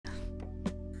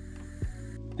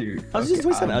Dude, I was just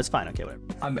voice acting. I was fine. Okay, whatever.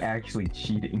 I'm actually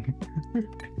cheating.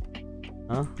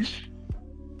 Huh?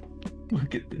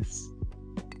 Look at this.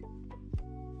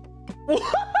 What?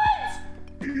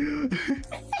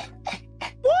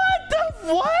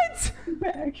 What? I'm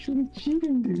actually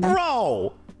cheating, dude.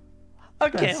 Bro!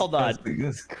 Okay, hold on.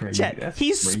 That's crazy. Chat,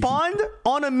 he spawned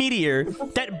on a meteor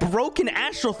that broke an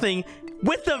astral thing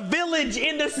with a village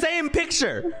in the same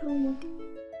picture.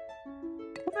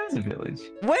 There's a village.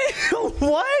 Wait,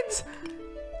 what?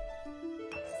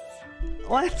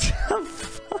 What the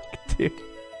fuck, dude?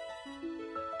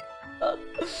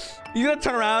 You're gonna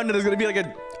turn around and there's gonna be like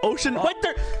an ocean. What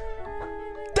there?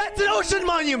 That's an ocean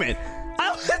monument!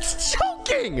 I was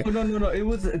joking! Oh, no. It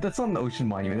was. That's not an ocean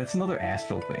monument. That's another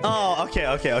astral thing. Oh, okay.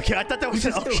 I thought that was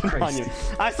an ocean monument.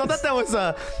 I thought that was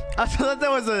a.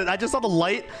 I just saw the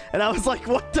light and I was like,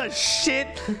 what the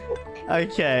shit?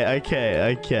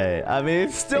 Okay. I mean,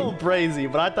 it's still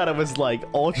brazy, but I thought it was like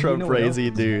ultra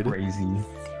brazy, dude. Brazy.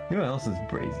 You know what else is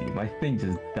brazy? My thing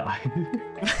just died.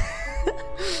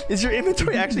 Is your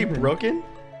inventory actually broken?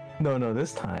 No.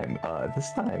 This time,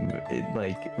 it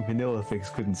like Vanilla Fix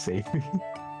couldn't save me.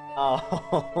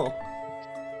 Oh.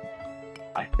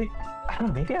 I don't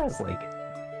know. Maybe I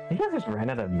just ran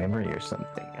out of memory or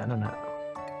something. I don't know.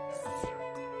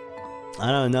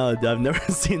 I don't know. I've never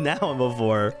seen that one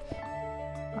before.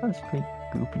 That's pretty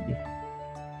goopy.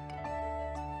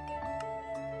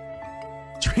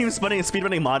 Dream spinning and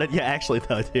speedrunning modded? Yeah, actually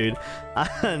though, dude. I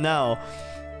don't know.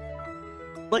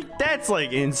 Like, that's like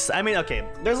I mean, okay,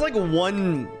 there's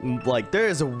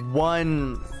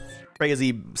one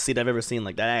crazy seed I've ever seen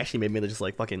like that actually made me just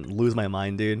like fucking lose my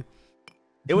mind, dude.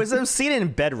 It was a seed in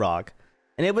Bedrock,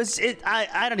 and I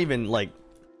don't even like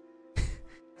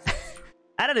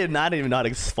I don't even know how to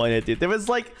explain it, dude. There was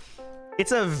like,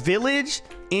 it's a village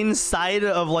inside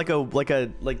of like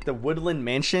the woodland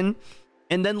mansion,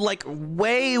 and then like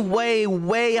way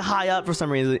high up for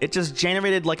some reason it just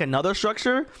generated like another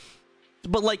structure,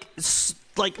 but like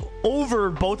over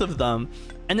both of them,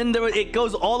 and then it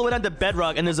goes all the way down to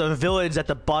Bedrock, and there's a village at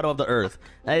the bottom of the earth.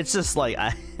 And it's just like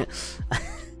I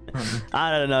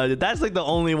don't know, dude. That's like the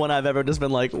only one I've ever just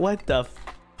been like, what the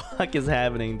fuck is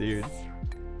happening, dude?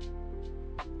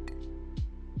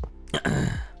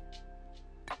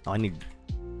 Oh, I need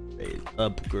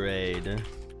upgrade.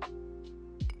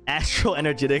 Astral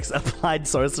energetics, applied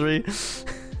sorcery.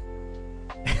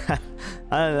 I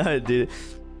don't know, dude.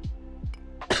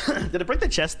 Did it break the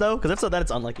chest though? Because if so, then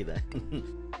it's unlucky then.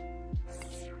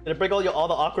 Did it break all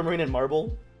the aquamarine and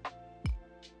marble?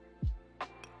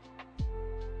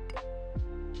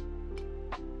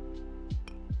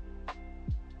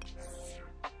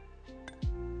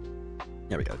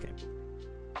 There we go. Okay.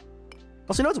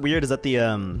 Also, you know what's weird is that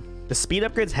the speed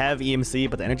upgrades have EMC,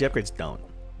 but the energy upgrades don't.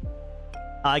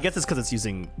 I guess it's because it's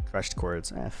using crushed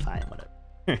quartz. Fine,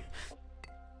 whatever.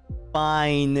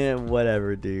 Fine,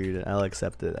 whatever, dude. I'll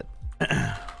accept it.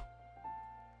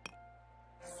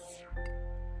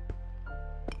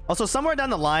 Also, somewhere down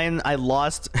the line, I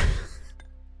lost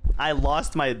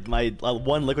my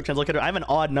one liquid translocator. I have an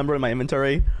odd number in my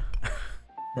inventory.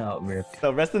 No, rip.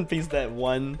 So rest in peace, that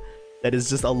one that is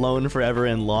just alone forever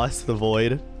and lost to the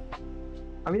void.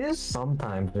 I mean, there's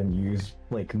sometimes when you use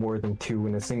like more than two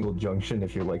in a single junction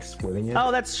if you're like splitting it.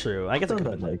 Oh, that's true. I guess I've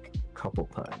done that like a couple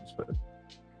times, but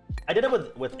I did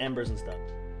it with embers and stuff.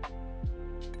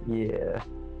 Yeah.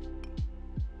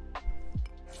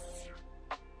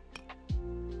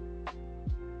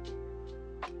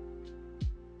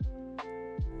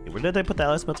 Where did I put the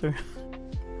Alice smelter?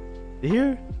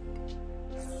 Here?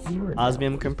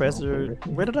 Osmium compressor.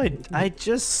 Where did I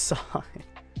just saw it.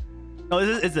 Oh,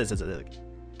 it's this.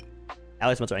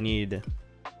 Alice smelter. I need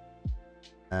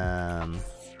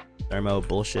thermo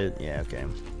bullshit. Yeah, okay.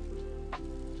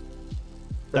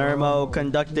 Thermo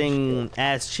conducting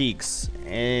ass cheeks.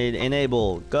 And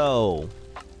enable. Go.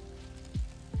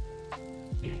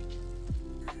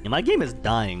 Yeah, my game is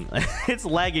dying. It's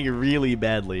lagging really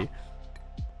badly.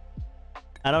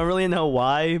 I don't really know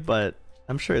why, but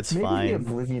I'm sure it's fine. Maybe the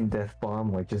Oblivion Death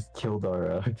Bomb like just killed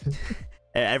our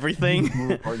everything.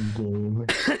 Our game.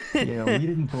 You know, we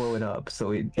didn't blow it up,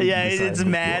 so it yeah, it's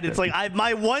mad. It's like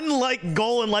my one like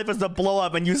goal in life was to blow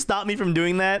up, and you stopped me from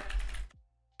doing that.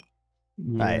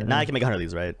 Yeah. All right, now I can make 100 of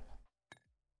these, right?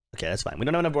 Okay, that's fine. We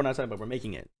don't have enough born outside, but we're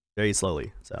making it very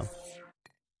slowly. So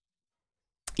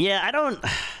yeah, I don't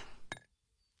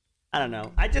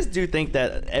know. I just do think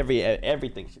that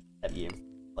everything should have games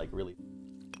like really.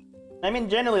 I mean,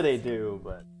 generally they do,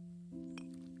 but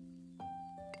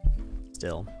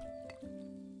still.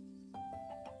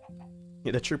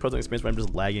 Yeah, the true puzzling experience where I'm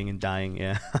just lagging and dying.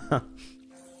 Yeah.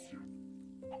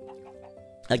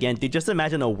 Again, dude, just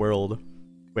imagine a world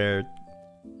where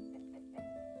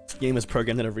this game is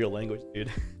programmed in a real language, dude.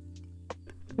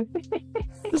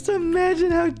 Just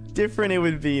imagine how different it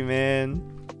would be, man.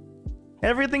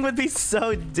 Everything would be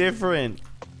so different.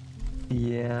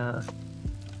 Yeah.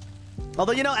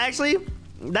 Although, you know, actually,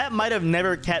 that might have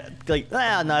never no,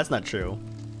 that's not true.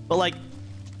 But like,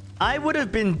 I would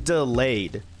have been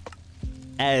delayed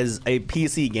as a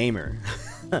PC gamer,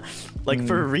 like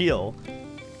for real.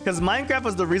 Because Minecraft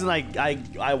was the reason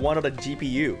I wanted a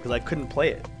GPU, because I couldn't play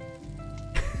it.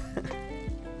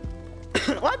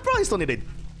 Well, I probably still need a...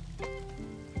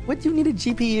 Would you need a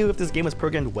GPU if this game was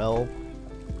programmed well?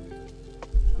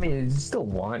 I mean, you still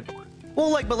want one.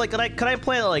 Well, like, but like, could I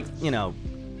play like, you know,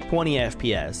 20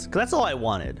 FPS? Because that's all I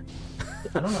wanted.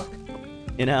 I don't know.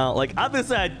 You know, like,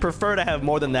 obviously I'd prefer to have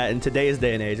more than that in today's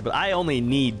day and age, but I only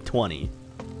need 20.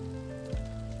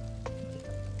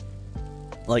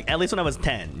 Like, at least when I was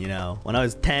 10, you know, when I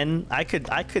was 10, I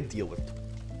could deal with it.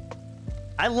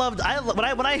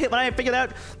 When I figured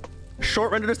out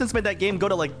short render distance made that game go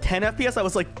to like 10 FPS, I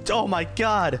was like, oh my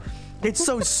god, it's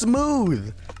so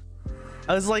smooth.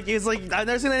 It's like I've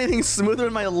never seen anything smoother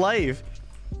in my life.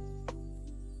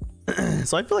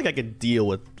 So I feel like I could deal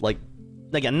with like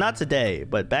not today,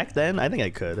 but back then I think I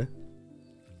could.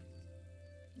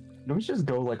 Don't we just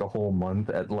go like a whole month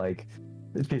at like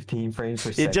 15 frames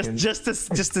per second? Just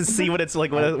to see what it's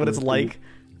like, what it's like.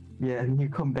 Yeah, and you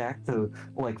come back to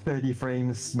like 30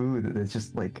 frames smooth, and it's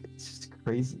just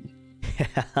crazy.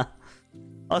 Yeah.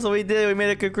 Also, we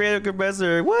made a creative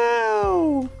compressor.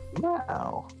 Wow.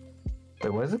 Wow.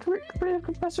 Wait, what does a creative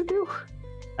compressor do?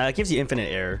 It gives you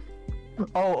infinite air.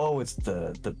 Oh, it's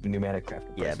the pneumatic craft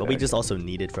compressor. Yeah, but we just also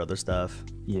need it for other stuff.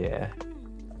 Yeah.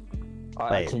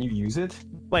 Wait. Can you use it?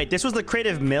 Wait, this was the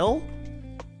creative mill?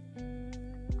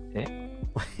 Yeah.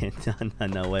 Wait,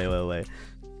 no, wait.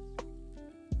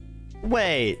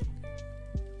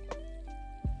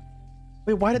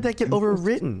 Wait, why did that get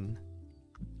overwritten?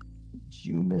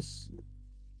 You miss.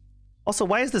 Also,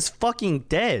 why is this fucking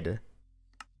dead?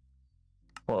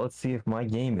 Well, let's see if my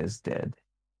game is dead.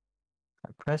 I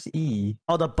press E.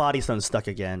 Oh, the body stone's stuck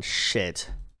again.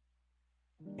 Shit.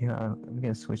 Yeah, I'm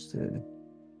gonna switch to...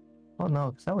 Oh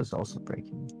no, because that was also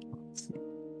breaking. Let's see.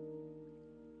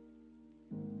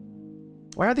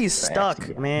 Why are these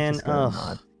stuck, man?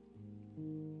 Ugh.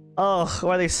 Ugh,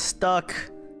 why are they stuck?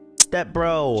 Step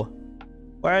bro.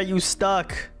 Why are you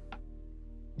stuck?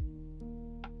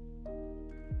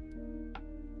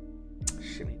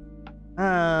 Shimmy.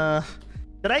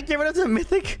 Did I get rid of the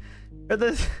mythic? Or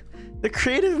the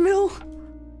creative mill?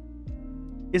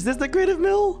 Is this the creative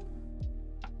mill?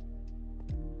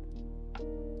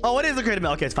 Oh, it is the creative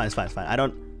mill. Okay, it's fine. I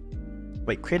don't...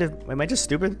 Wait, creative... Am I just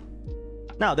stupid?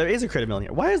 No, there is a creative mill in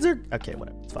here. Why is there... Okay,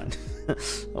 whatever. It's fine.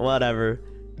 Whatever.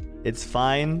 It's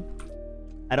fine.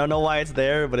 I don't know why it's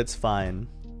there, but it's fine.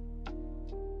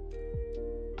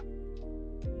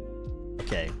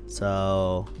 Okay,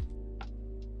 so...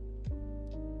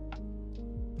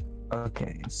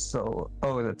 Okay, so...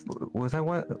 Oh, was that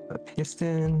what? A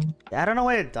piston? I don't know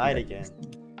why it died again.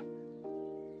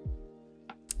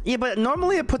 Yeah, but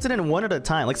normally it puts it in one at a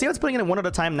time. Like, see how it's putting it in one at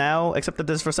a time now? Except that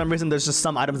there's, for some reason, there's just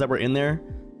some items that were in there.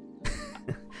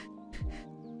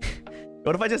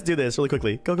 What if I just do this really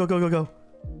quickly? Go.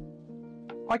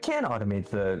 I can automate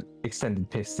the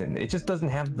extended piston. It just doesn't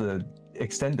have the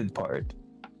extended part.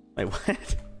 Wait,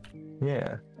 what?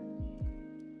 Yeah.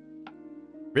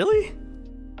 Really?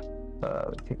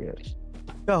 Take it.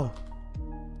 Go.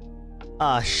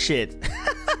 Ah, shit.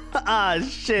 Ah,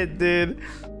 shit, dude.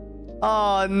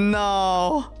 Oh,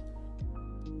 no.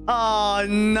 Oh,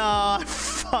 no. I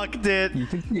fucked it. You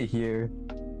can see it here.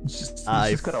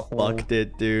 I fucked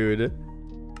it, dude.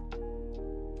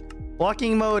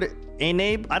 Walking mode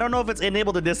enable. I don't know if it's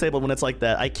enabled or disabled when it's like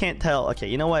that. I can't tell. Okay,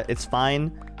 you know what? It's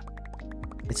fine.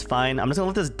 It's fine. I'm just gonna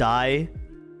let this die,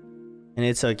 and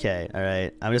it's okay. All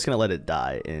right. I'm just gonna let it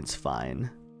die, and it's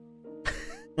fine.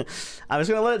 I'm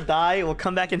just gonna let it die. We'll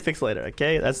come back and fix it later.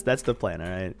 Okay? That's the plan. All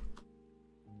right.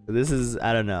 So this is,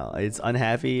 I don't know. It's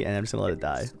unhappy, and I'm just gonna let it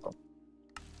die.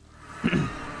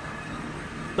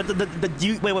 But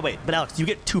wait. But Alex, do you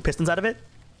get 2 pistons out of it?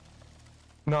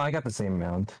 No, I got the same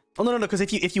amount. Oh no, because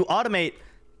if you automate,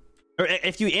 or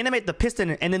if you animate the piston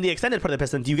and then the extended part of the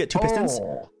piston, do you get 2 pistons?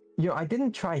 Yo, I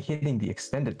didn't try hitting the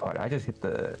extended part. I just hit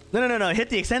the... No. Hit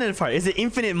the extended part. Is it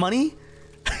infinite money?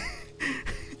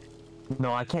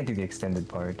 No, I can't do the extended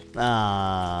part.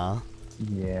 Ah.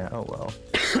 Yeah. Oh well.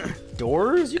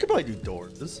 Doors? You could probably do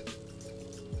doors.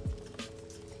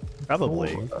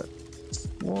 Probably.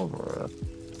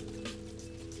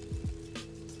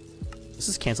 Let's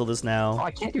just cancel this Oh, now.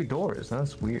 I can't do doors.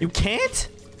 That's weird. You can't?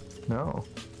 No.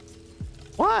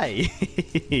 Why?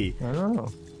 I don't know.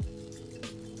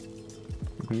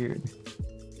 Weird.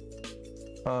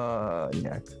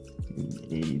 Yeah.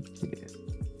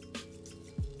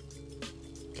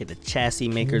 Okay, the chassis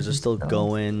makers are still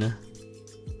going.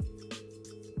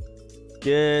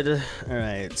 Good. All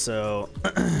right, so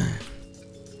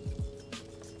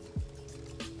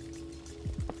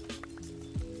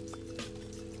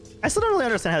I still don't really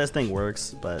understand how this thing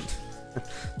works, but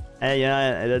hey,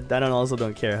 yeah, I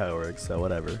don't care how it works, so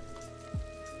whatever.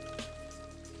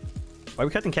 Why are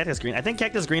we cutting cactus green? I think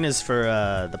cactus green is for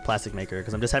the plastic maker,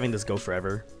 because I'm just having this go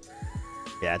forever.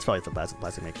 Yeah, it's probably for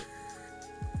plastic maker.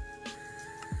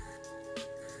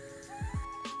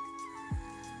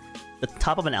 The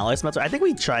top of an alloy smelter. I think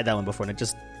we tried that one before, and it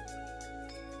just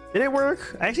did it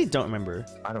work? I actually don't remember.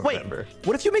 I don't Wait, remember.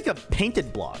 what if you make a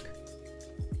painted block?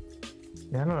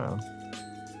 Yeah, I don't know.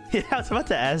 Yeah, I was about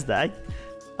to ask that.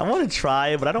 I want to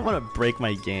try, but I don't want to break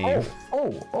my game.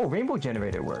 Oh, rainbow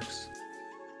generator works.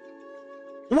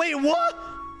 Wait, what?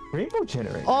 Rainbow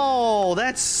generator. Oh,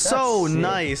 that's so sick.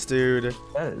 nice, dude.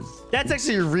 That is. That's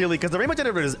actually really, because the rainbow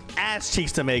generator is ass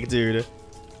cheeks to make, dude.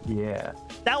 Yeah.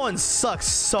 That one sucks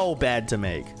so bad to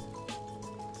make.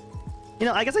 You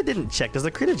know, I guess I didn't check. Does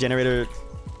the creative generator,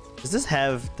 does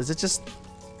it just,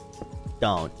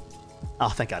 don't. Oh,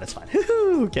 thank God, it's fine.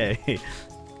 Okay.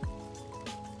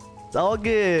 It's all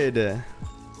good. If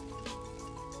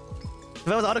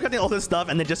I was auto-cutting all this stuff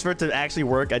and then just for it to actually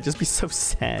work, I'd just be so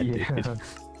sad, dude.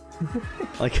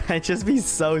 Like, I'd just be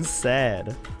so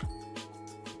sad.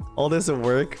 All this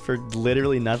work for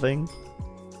literally nothing.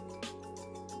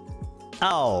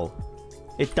 Oh,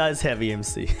 it does have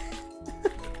EMC.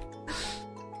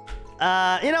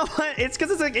 You know what? It's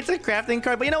because it's a crafting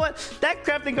card, but you know what? That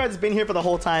crafting card's been here for the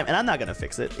whole time, and I'm not gonna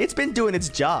fix it. It's been doing its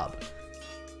job.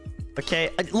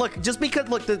 Okay, look, just because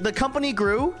the company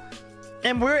grew,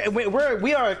 and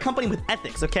we are a company with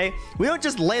ethics. Okay, we don't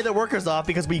just lay the workers off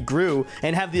because we grew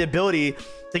and have the ability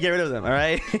to get rid of them. All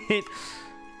right.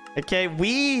 Okay,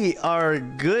 we are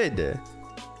good.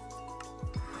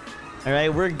 All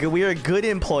right, we're good. We are good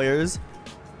employers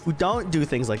who don't do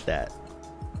things like that.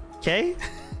 Okay.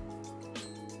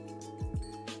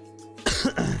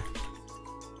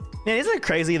 Man, isn't it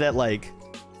crazy that like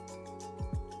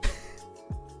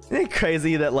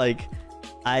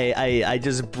I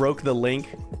just broke the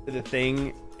link to the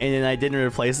thing and then I didn't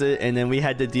replace it, and then we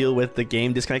had to deal with the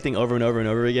game disconnecting over and over and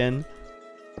over again.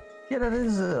 Yeah, that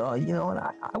is, you know, and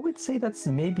I would say that's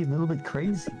maybe a little bit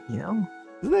crazy, you know?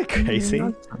 Isn't that crazy?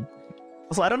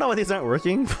 So I don't know why these aren't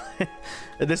working.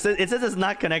 It says it's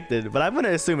not connected, but I'm gonna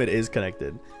assume it is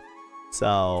connected.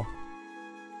 So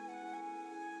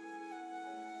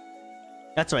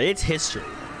that's right, it's history.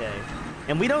 Okay,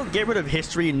 and we don't get rid of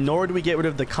history, nor do we get rid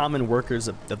of the common workers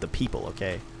of the people.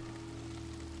 Okay.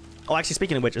 Oh, actually,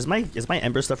 speaking of which, is my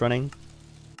Ember stuff running?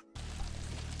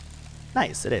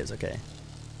 Nice, it is. Okay.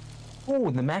 Oh,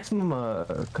 the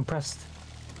maximum compressed.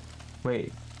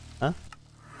 Wait. Huh?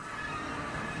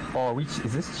 Oh, is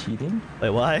this cheating? Wait,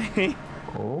 why?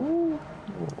 Oh.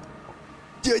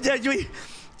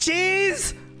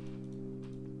 Cheese!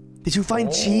 Did you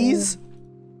find cheese?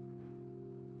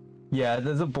 Yeah,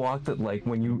 there's a block that, like,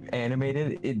 when you animate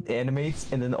it, it animates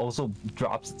and then also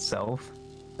drops itself.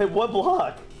 Hey, what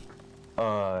block?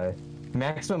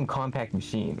 Maximum compact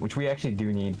machine, which we actually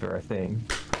do need for our thing.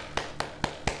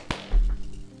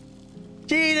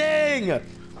 Cheating!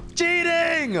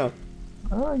 Cheating!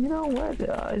 Oh, you know what?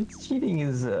 Cheating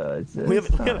is We have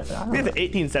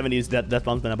 1870s death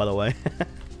bumps now, by the way.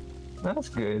 That's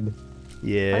good.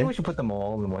 Yeah. I think we should put them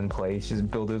all in one place. Just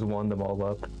builders one them all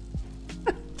up.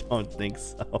 Don't think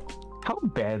so. How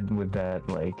bad would that,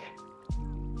 like?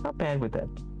 How bad would that?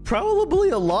 Probably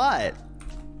a lot.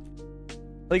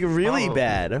 Like really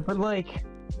bad. But like.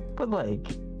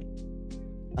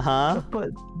 Huh?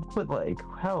 But like,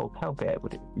 how bad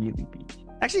would it really be?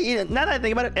 Actually, you know, now that I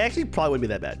think about it, it actually probably wouldn't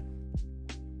be that bad.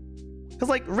 Cause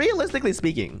like realistically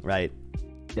speaking, right?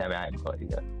 Yeah, I mean,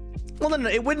 yeah. Well, no,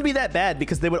 it wouldn't be that bad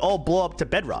because they would all blow up to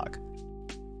bedrock.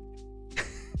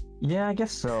 Yeah, I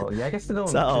guess so. Yeah, I guess they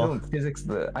don't physics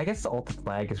the. I guess the Alta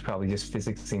flag is probably just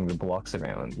physicsing the blocks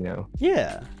around, you know?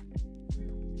 Yeah.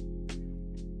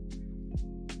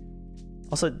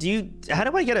 Also, how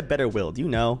do I get a better will? Do you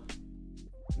know?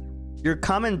 Your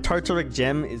common tartaric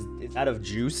gem is out of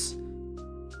juice.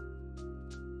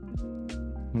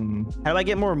 How do I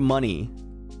get more money?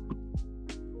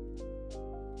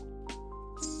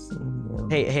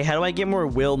 Hey, how do I get more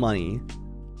will money?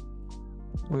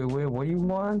 Wait, what do you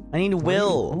want? I need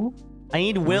Will. I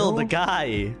need Will, the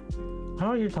guy. How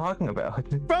are you talking about?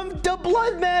 From the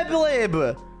Blood Mad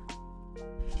Lib!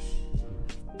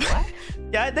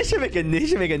 Yeah, they should make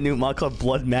a new mod called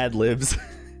Blood Mad Libs.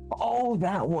 Oh,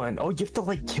 that one. Oh, you have to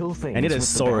like kill things. I need a with the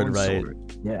sword, bound right?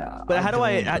 sword. Yeah. But how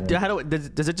do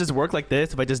does it just work like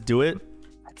this if I just do it?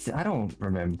 I don't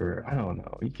remember. I don't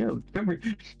know. You can't remember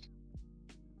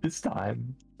this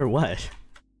time. Or what?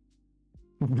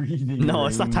 Reading. No,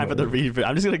 it's not time for the rainbow. read.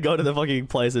 I'm just gonna go to the fucking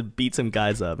place and beat some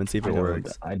guys up and see if it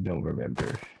works. I don't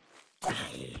remember.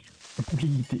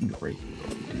 Reading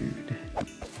rainbow, dude.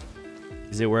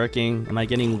 Is it working? Am I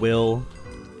getting will?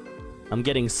 I'm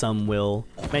getting some will.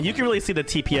 Man, you can really see the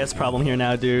TPS problem here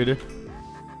now, dude.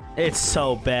 It's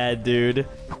so bad, dude.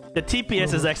 The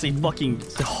TPS is actually fucking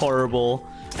horrible.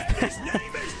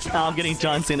 Oh, I'm getting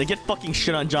John Cena. Get fucking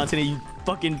shit on John Cena, you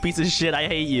fucking piece of shit. I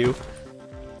hate you.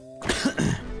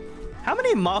 How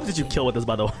many mobs did you kill with this,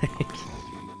 by the way?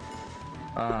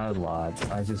 Lots.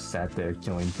 I just sat there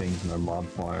killing things in our mob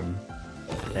farm.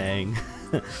 Dang.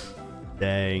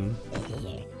 Dang.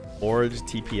 Forge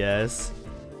TPS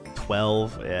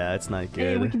 12. Yeah, it's not good.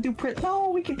 Hey, we can do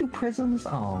we can do prisms.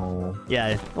 Oh.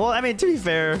 Yeah. Well, I mean, to be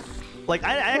fair, like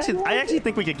I actually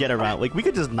think we could get around. Like we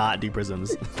could just not do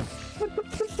prisms.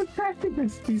 The crafting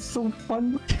would be so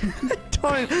fun.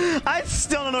 I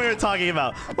still don't know what you're talking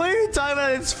about. What are you talking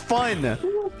about? It's fun.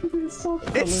 It's so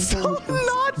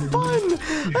not fun.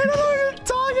 I don't know what you're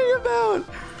talking about.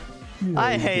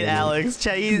 I hate Alex.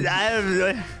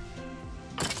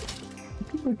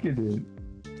 Look at it.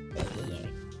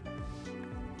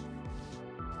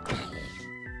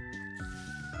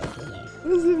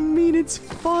 What does it mean it's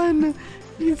fun?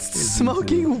 It's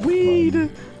smoking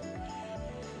weed.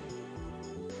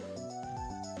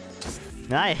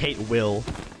 I hate Will.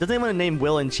 Does anyone name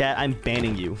Will in chat? I'm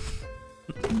banning you.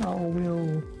 No,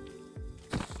 Will.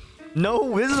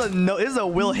 No, this is a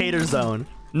Will hater zone.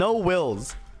 No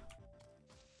Wills.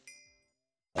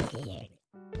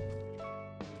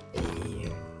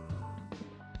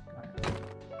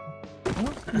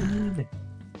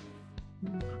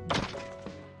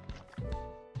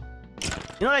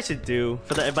 You know what I should do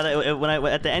for the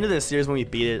at the end of this series when we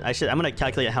beat it, I'm gonna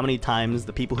calculate how many times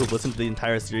the people who've listened to the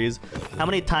entire series, how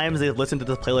many times they've listened to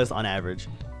this playlist on average.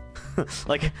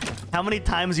 Like how many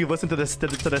times you've listened to this to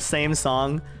the same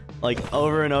song like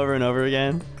over and over and over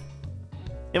again.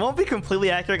 It won't be completely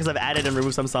accurate because I've added and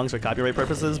removed some songs for copyright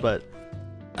purposes, but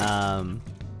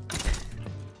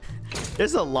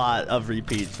there's a lot of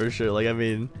repeats for sure. Like I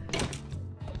mean,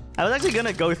 I was actually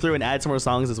gonna go through and add some more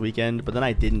songs this weekend, but then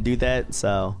I didn't do that,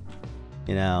 so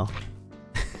you know,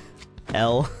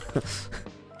 L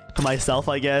to myself,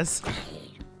 I guess.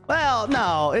 Well,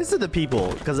 no, it's to the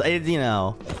people, because you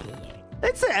know,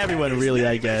 it's to everyone really,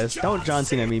 I guess. Don't John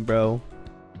Cena me, bro.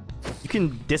 You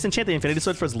can disenchant the Infinity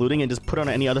Sword for its looting and just put on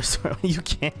any other sword. You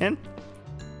can.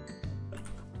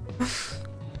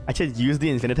 I should use the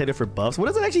Infinitator for buffs. What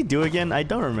does it actually do again? I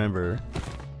don't remember.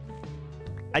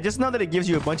 I just know that it gives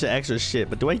you a bunch of extra shit,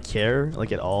 but do I care,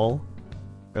 like, at all?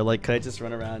 Or, like, could I just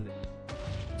run around?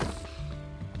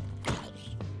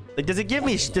 Like, does it give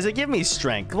me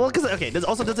strength? Well, because, okay, does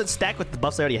it stack with the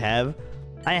buffs I already have?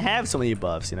 I have so many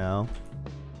buffs, you know?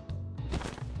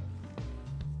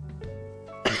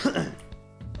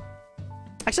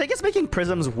 Actually, I guess making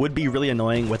prisms would be really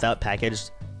annoying without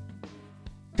packaged.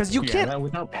 Because you can't...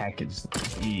 without packaged.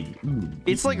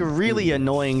 It's like really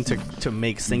annoying to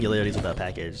make singularities without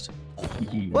packaged.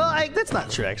 Well, that's not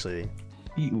true actually.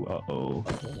 Uh-oh.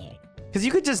 Because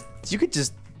you could just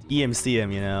EMC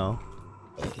him, you know,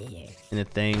 in a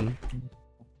thing.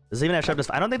 Does it even have sharpness?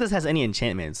 I don't think this has any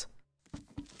enchantments.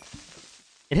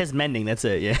 It has mending. That's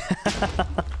it. Yeah.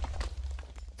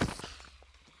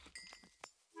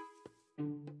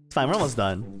 It's fine. We're almost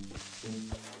done.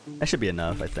 That should be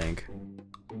enough, I think.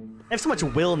 I have so much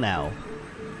will now.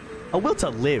 A will to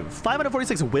live.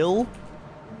 546 will?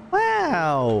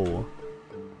 Wow.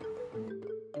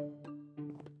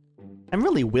 I'm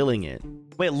really willing it.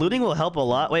 Wait, looting will help a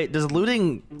lot? Wait, does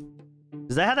looting...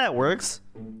 Is that how that works?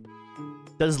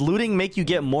 Does looting make you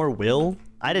get more will?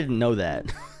 I didn't know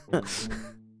that.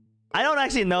 I don't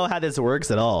actually know how this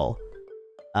works at all.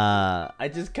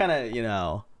 I just kind of, you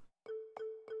know...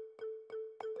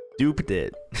 duped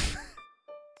it.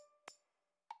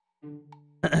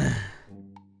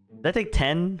 Did I take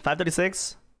 10?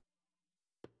 536?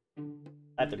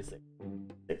 536.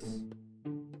 6.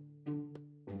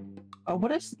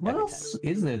 What else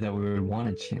is there that we would want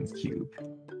a chance cube?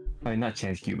 I mean, not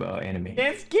chance cube, anime.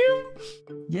 Chance cube?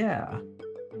 Yeah.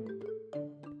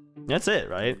 That's it,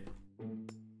 right?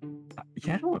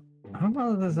 Yeah, I don't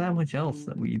know if there's that much else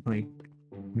that we like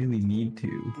really need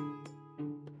to.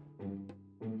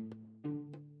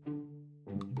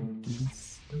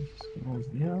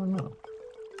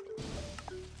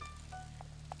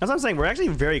 That's what I'm saying. We're actually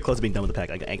very close to being done with the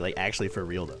pack. Like actually for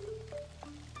real though.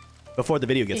 Before the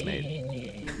video gets made.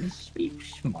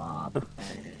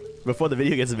 Before the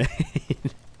video gets made.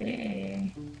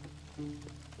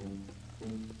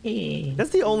 That's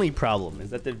the only problem,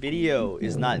 is that the video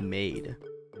is not made.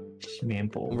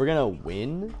 We're gonna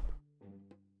win.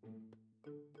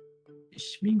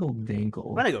 Schmingle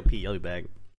dingle. I'm gonna go pee. I'll be back.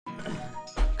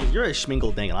 Cause you're a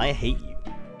schmingle dingle. I hate you.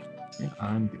 Yeah,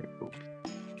 I'm gonna go.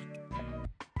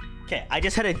 Okay, I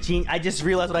just had a gene. I just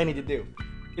realized what I need to do.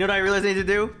 You know what I realized I need to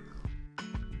do?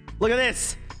 Look at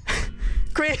this.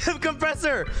 Creative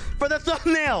compressor for the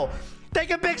thumbnail.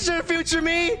 Take a picture of future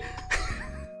me.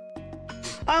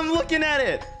 I'm looking at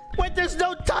it. Wait, there's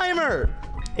no timer.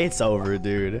 It's over,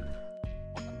 dude.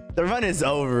 The run is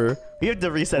over. We have to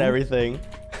reset everything.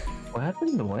 What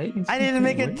happened? The light? I didn't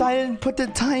make it. I didn't put the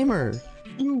timer.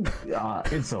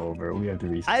 It's over. We have to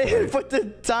reset. I didn't put the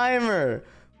timer.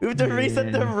 We have to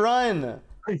reset the run.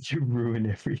 You ruined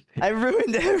everything. I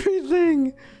ruined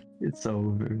everything. It's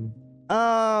over.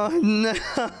 Oh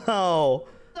no.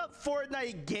 What's up,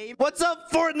 Fortnite game? What's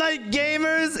up, Fortnite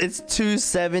gamers? It's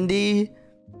 270.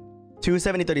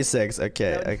 270.36.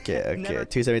 Okay.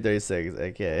 270.36.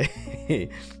 Okay.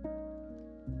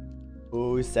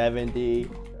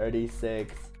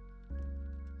 270.36.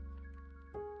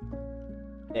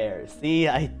 There. See,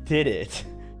 I did it.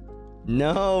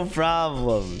 No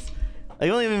problems.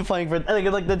 I've only been playing for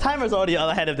like the timer's already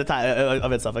ahead of the time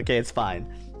of itself. Okay, it's fine.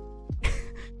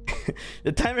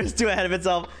 The timer's too ahead of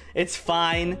itself. It's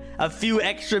fine. A few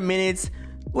extra minutes.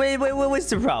 Wait, what's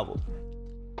the problem?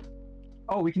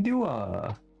 Oh, we can do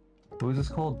what was this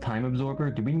called? Time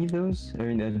absorber. Do we need those? I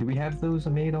mean, do we have those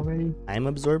made already? Time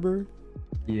absorber?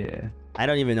 Yeah. I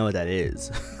don't even know what that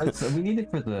is. So we need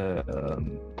it for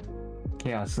the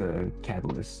chaos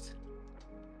catalyst.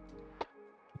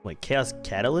 Like chaos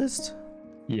catalyst?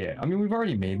 Yeah, I mean we've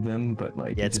already made them, but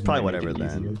like yeah, it's probably whatever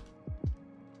then.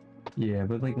 Yeah,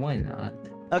 but like why not?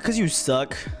 Cause you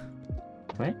suck.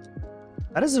 What?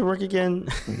 How does it work again?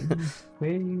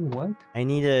 Wait, what? I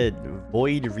need a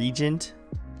void regent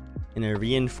and a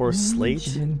reinforced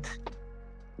slate.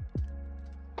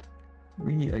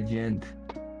 Reagent.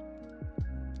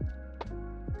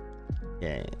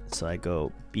 Okay, so I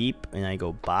go beep and I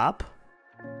go bop.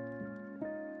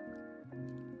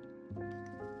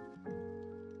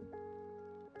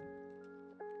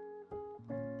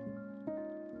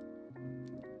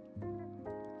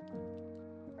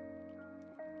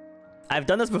 I've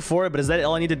done this before, but is that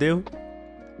all I need to do?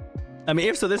 I mean,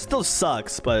 if so, this still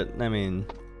sucks, but I mean...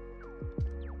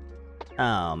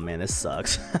 Oh man, this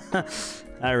sucks.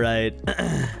 Alright.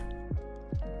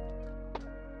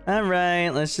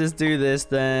 Alright, let's just do this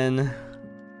then.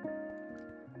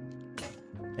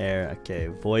 There, okay.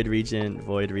 Void region,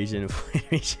 void region, void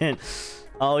region.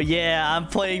 Oh yeah, I'm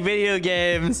playing video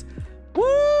games.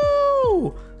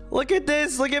 Woo! Look at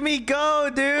this, look at me go,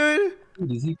 dude.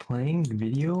 Is he playing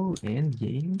video and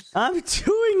games? I'm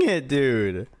doing it,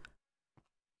 dude.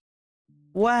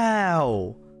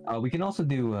 Wow. We can also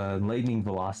do lightning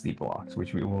velocity blocks,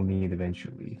 which we will need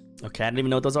eventually. Okay, I didn't even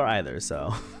know what those are either,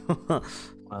 so.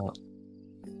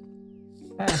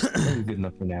 That's good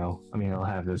enough for now. I mean, I'll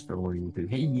have this for what you do.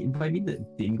 Hey, invite me to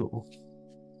Dingle.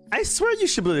 I swear you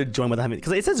should be able to join without me,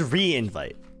 because it says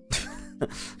re-invite.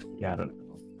 Yeah, I don't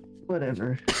know.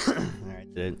 Whatever.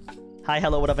 Alright, dude. Hi,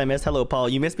 hello, what have I missed? Hello, Paul.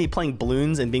 You missed me playing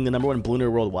balloons and being the #1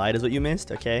 ballooner worldwide is what you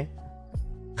missed, okay?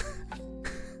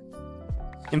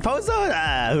 Imposo?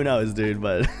 Ah, who knows, dude,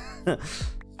 but...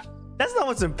 That's not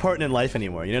what's important in life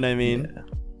anymore, you know what I mean? Yeah.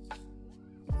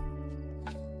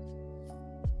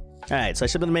 Alright, so I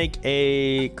should be able to make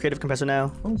a creative compressor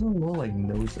now. Ozone more like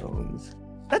no zones.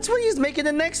 That's what he's making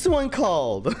the next one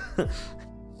called!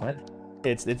 What?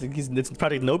 It's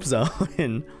Project Nope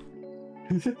Zone.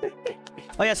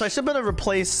 Oh yeah, so I should be able to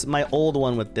replace my old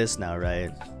one with this now,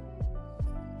 right?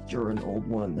 You're an old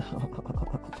one.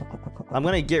 I'm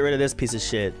gonna get rid of this piece of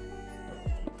shit.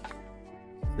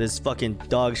 This fucking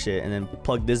dog shit, and then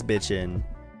plug this bitch in.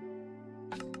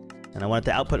 And I want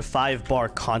it to output 5 bar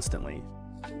constantly.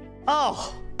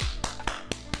 Oh!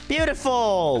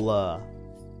 Beautiful!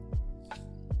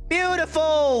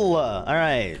 Beautiful!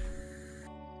 Alright.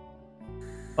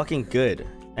 Fucking good.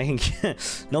 I can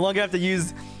no longer have to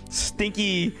use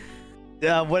stinky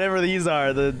whatever these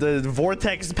are, the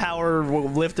vortex power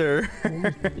lifter.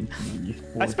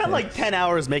 I spent like 10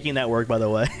 hours making that work, by the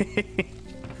way.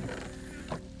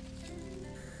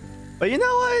 But you know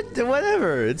what?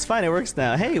 Whatever. It's fine. It works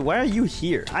now. Hey, why are you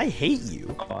here? I hate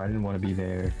you. Oh, I didn't want to be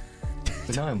there.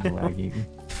 But now I'm lagging.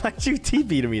 Why'd you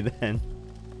TP to me then?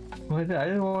 What? I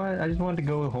didn't want. I just wanted to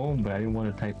go home, but I didn't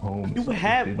want to type home. You so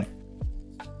have.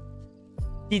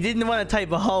 He didn't want to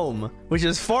type a home, which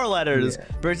is 4 letters,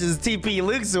 versus TP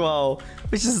Lugswo,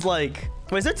 which is like.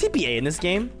 Wait, is there TPA in this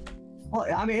game? Well,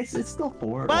 I mean, it's still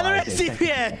 4. Why there is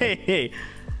TPA?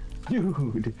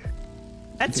 Dude.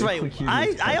 That's right.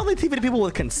 I only TP to people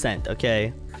with consent.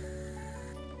 Okay.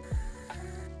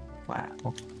 Wow.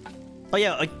 Oh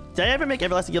yeah. Did I ever make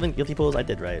everlasting guilty pools? I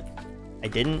did, right? I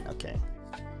didn't. Okay.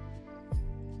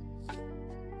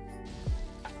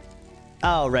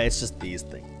 Oh right, it's just these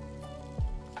things.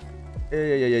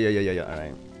 Yeah. All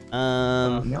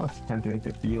right. Now it's time to make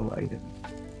the feel item.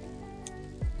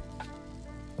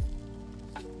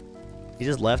 She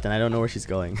just left, and I don't know where she's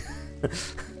going.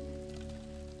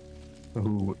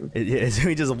 Ooh. So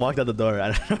we just walked out the door.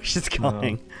 I don't know where she's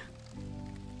going.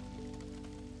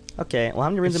 Okay. Well, how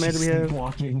many rooms of mana do we have?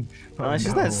 Walking.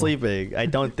 She's not sleeping. I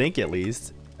don't think, at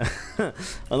least.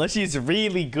 Unless she's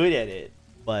really good at it,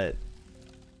 but.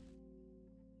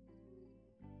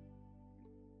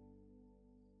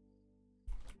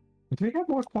 Do we have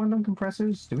more quantum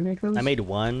compressors? Do we make those? I made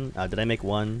one. Did I make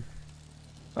one?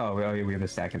 Oh, yeah, we have a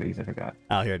stack of these. I forgot.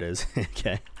 Oh, here it is.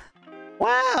 Okay.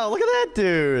 Wow, look at that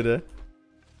dude.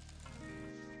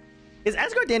 Is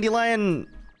Asgard Dandelion?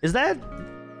 Is that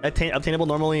obtainable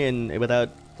normally and without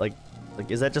like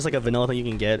is that just like a vanilla thing you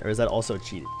can get, or is that also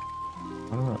cheated? I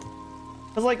don't know.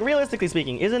 Because like realistically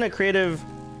speaking, isn't a creative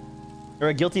or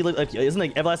a guilty isn't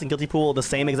an everlasting guilty pool the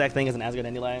same exact thing as an Asgard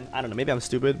Dandelion? I don't know. Maybe I'm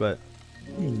stupid, but.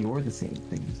 Yeah, you're the same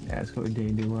thing as Asgard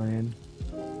Dandelion.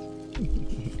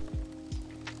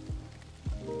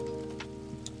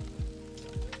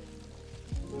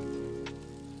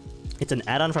 It's an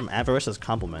add-on from Avarice's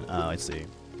Compliment. Oh, I see.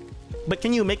 But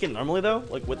can you make it normally though?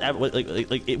 Like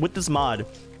with this mod,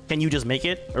 can you just make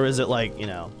it, or is it like, you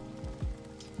know,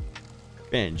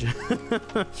 binge?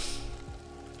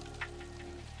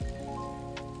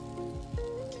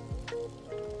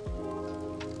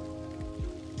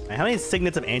 How many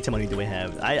signets of antimony do we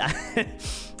have?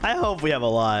 I hope we have a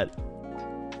lot.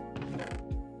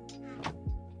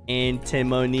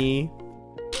 Antimony.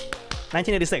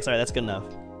 1986. All right, that's good enough.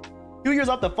 2 years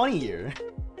off the funny year.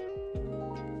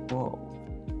 Whoa.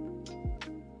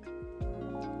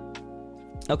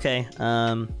 Okay.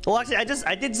 Well, actually,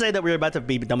 I did say that we were about to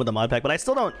be done with the mod pack, but I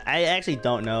still don't. I actually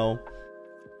don't know.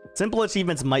 Simple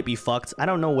achievements might be fucked. I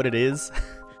don't know what it is.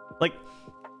 Like.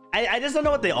 I just don't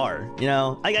know what they are, you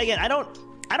know. Again, I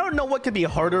don't know what could be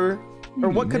harder or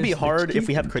what could be hard if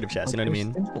we have a creative chest. You know what I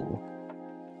mean? Simple.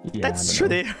 Yeah, that's true.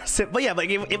 They are simple. But yeah, like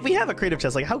if we have a creative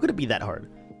chest, like how could it be that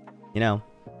hard? You know?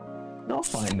 They'll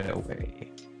find a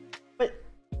way. But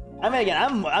I mean,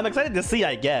 again, I'm excited to see,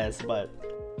 I guess. But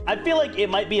I feel like it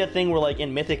might be a thing where like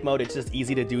in Mythic mode, it's just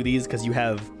easy to do these because you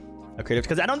have a creative.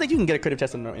 Because I don't think you can get a creative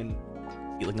chest in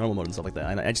like normal mode and stuff like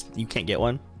that. I just you can't get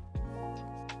one.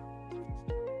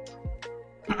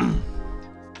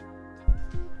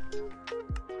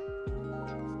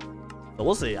 But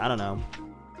we'll see. I don't know.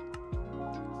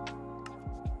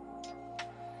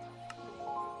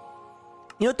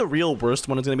 You know what the real worst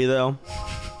one is gonna be though?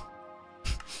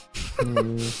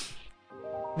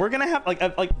 We're gonna have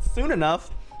like soon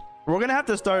enough. We're gonna have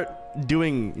to start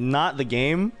doing not the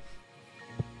game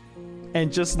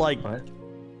and just like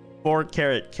 4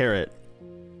 carat.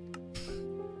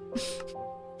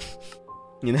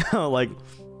 You know, like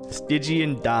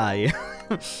Stygian die.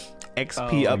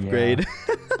 XP upgrade.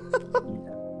 Yeah.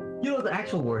 You know, the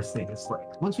actual worst thing is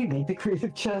like once we make the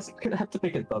creative chest, we're gonna have to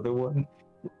make another one.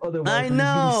 Otherwise, I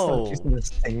know. We're stuck using the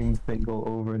same thing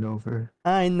over and over.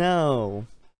 I know.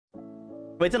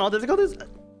 Wait, it's in all difficulties?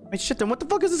 Wait, shit, then what the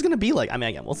fuck is this gonna be like? I mean,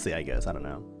 again, we'll see, I guess. I don't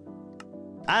know.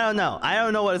 I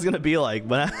don't know what it's gonna be like,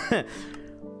 but again,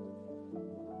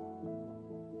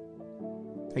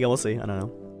 we'll see. I don't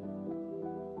know.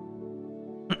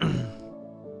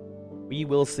 We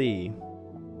will see.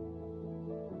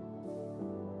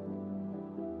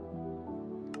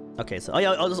 Okay, so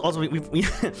also we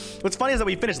what's funny is that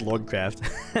we finished Lordcraft.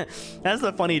 That's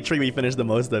the funny tree we finished the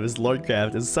most of is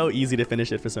Lordcraft. It's so easy to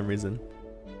finish it for some reason.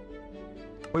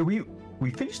 Wait, we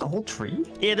finished the whole tree?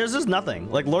 Yeah, there's just nothing.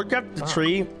 Like Lordcraft, the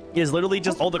tree is literally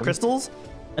just all the crystals,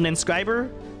 and then Scriber,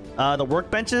 the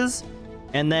workbenches,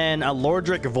 and then a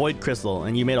Lordric Void Crystal,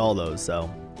 and you made all those.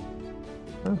 So.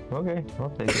 Oh, okay, I'll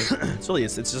take it.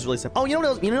 it's just really simple. Oh, you know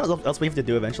what else we have to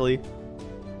do eventually?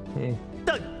 Yeah.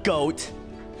 The goat.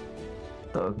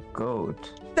 The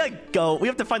goat. The goat. We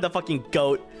have to find the fucking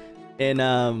goat in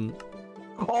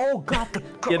Oh god, the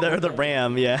goat. Yeah, the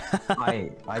ram. Yeah.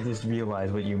 I just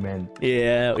realized what you meant.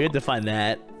 Yeah, we had to find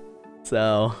that.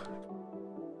 So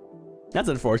that's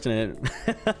unfortunate.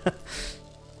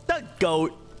 The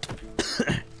goat.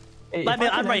 Hey, I mean,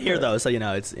 I'm right here a- though, so you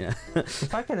know it's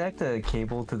If I connect a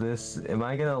cable to this, am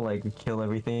I gonna like kill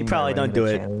everything? You probably by don't running do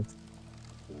the it. channels?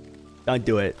 Don't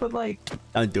do it. But like,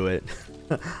 Don't do it.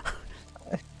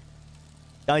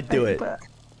 Don't do it. but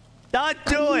Don't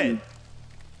do it.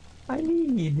 I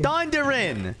need.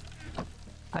 Thunderin.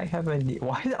 I have a need.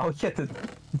 Why? Oh, yeah.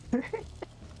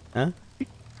 Huh?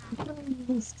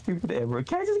 Stupid emerald.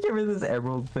 Can I just get rid of this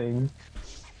emerald thing?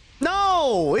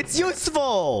 No, it's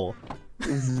useful.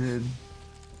 Is it? This is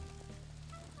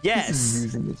Yes.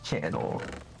 using the channel.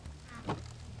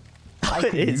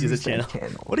 It is use a channel.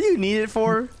 What do you need it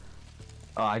for?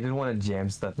 Oh, I just want to jam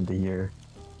stuff into here.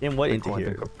 And what The into quantum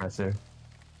here? compressor.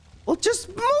 Well, just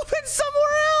move it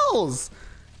somewhere else.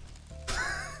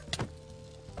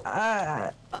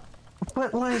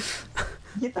 But like,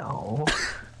 you know.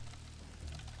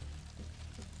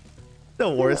 The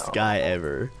worst guy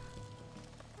ever.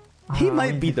 He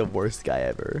might be we- the worst guy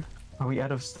ever. Are we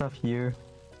out of stuff here?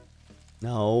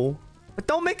 No. But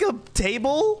don't make a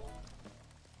table.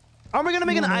 Aren't we gonna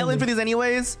make an island for these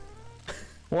anyways?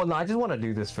 Well, no, I just want to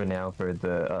do this for now for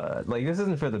the, like, this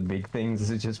isn't for the big things, this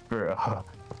is just for,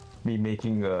 me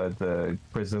making, the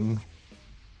prism.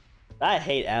 I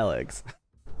hate Alex.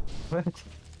 What?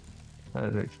 I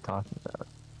don't know what you're talking about.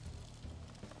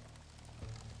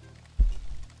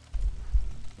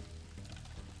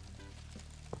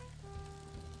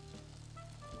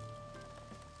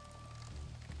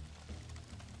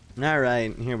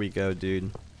 Alright, here we go,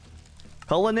 dude.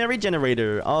 Culinary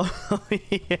generator. Oh,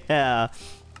 yeah.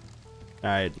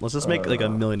 Alright, let's just make like a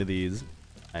million of these.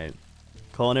 Alright.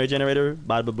 Culinary generator,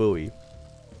 bada booey.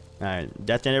 Alright,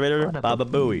 death generator, baba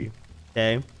booey.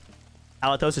 Okay.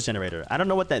 Halitosis generator. I don't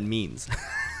know what that means.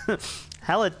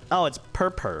 Oh, it's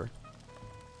purr.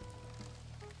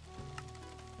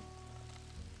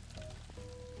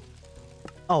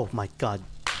 Oh my god.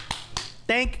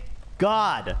 Thank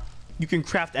God you can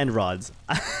craft end rods.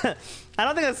 I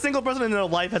don't think a single person in their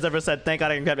life has ever said thank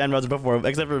God I can craft end rods before,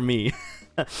 except for me.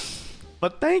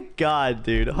 But thank God,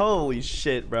 dude. Holy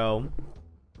shit, bro.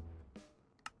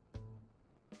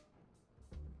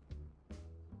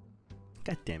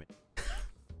 God damn it.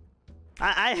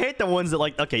 I hate the ones that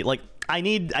like, okay, like I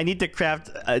need to craft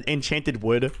enchanted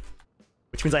wood,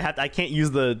 which means I can't use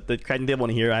the crafting table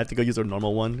in here. I have to go use a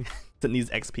normal one that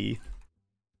needs XP.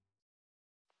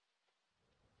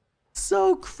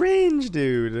 So cringe,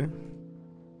 dude.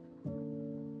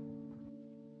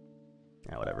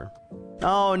 Yeah, whatever.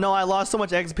 Oh no, I lost so much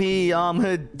XP. I'm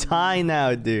gonna die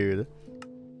now, dude.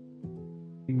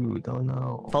 Dude, don't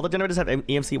know. If all the generators have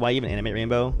EMC, why even animate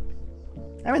rainbow?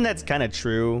 I mean, that's kind of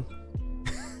true.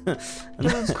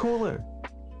 That's cooler.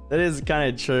 That is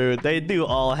kind of true. They do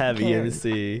all have Okay.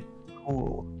 EMC.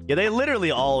 Cool. Yeah, they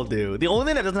literally all do. The only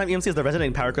thing that doesn't have EMC is the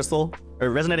resonating power crystal or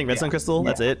resonating redstone crystal.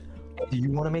 That's it. Do you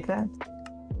want to make that?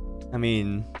 I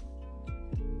mean,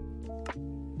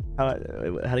 how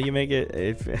do you make it?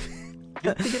 If You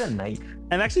have to get a knife.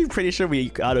 I'm actually pretty sure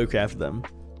we auto-craft them.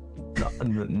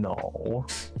 No.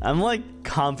 I'm like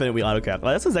confident we auto-craft.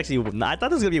 Well, this is actually. I thought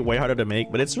this was gonna be way harder to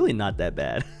make, but it's really not that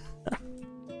bad.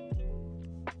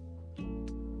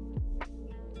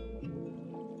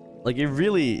 Like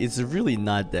it's really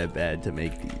not that bad to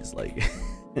make these. Like,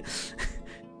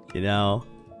 you know,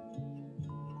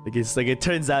 like it's like it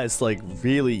turns out it's like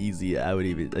really easy. I would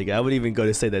even go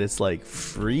to say that it's like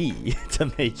free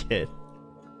to make it.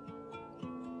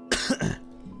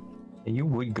 You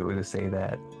would go to say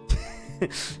that.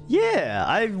 Yeah,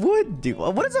 I would do.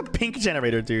 What is a pink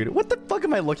generator, dude? What the fuck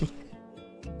am I looking?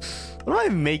 What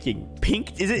am I making?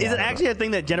 Pink? Is it actually a thing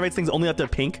that generates things only up to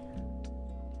pink?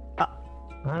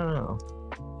 I don't know.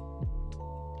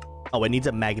 Oh, it needs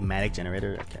a magmatic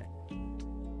generator. Okay.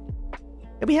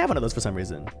 Yeah, we have one of those for some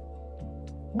reason.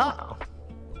 Wow.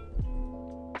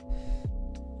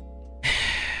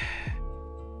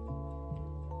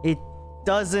 It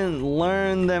doesn't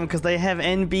learn them because they have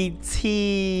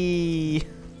NBT.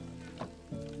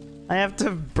 I have to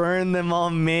burn them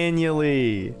all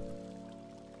manually.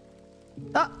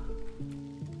 Ah.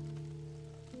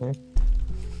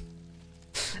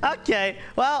 Okay,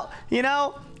 well, you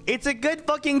know, it's a good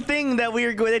fucking thing that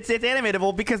we're good. It's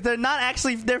animatable because they're not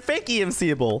actually, they're fake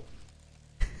EMCable.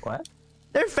 What?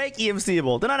 They're fake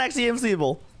EMCable. They're not actually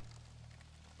EMCable.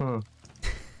 Hmm.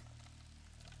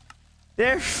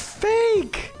 They're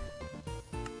fake.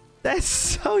 That's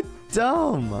so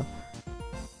dumb.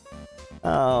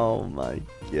 Oh my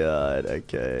god.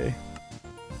 Okay.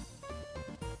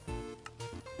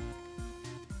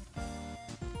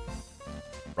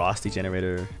 Frosty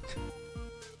generator.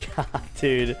 God,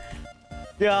 dude.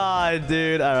 God,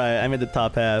 dude. All right, I'm in the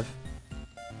top half.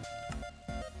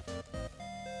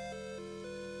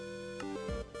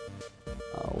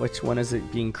 Which one is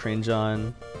it being cringe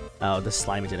on? Oh, the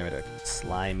slimy generator.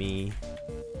 Slimy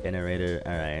generator.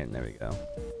 All right, there we go.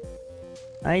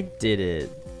 I did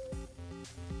it.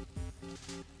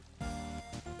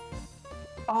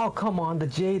 Oh, come on, the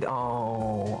jade.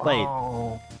 Oh. Wait.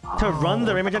 Oh, To run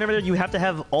the rainbow generator, you have to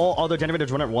have all other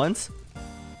generators run at once?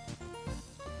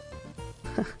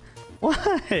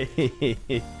 Why?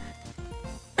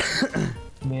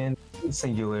 Man,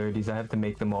 singularities. I have to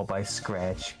make them all by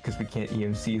scratch because we can't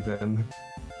EMC them.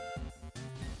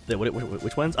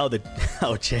 Which ones? Oh,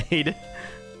 oh, Jade.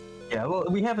 Yeah, well,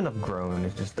 we have enough grown.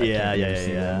 It's just that Yeah.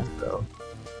 them, so.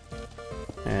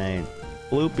 All right,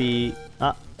 Bloopy.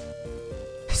 Ah,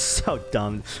 so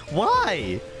dumb.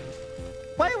 Why?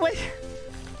 Wait.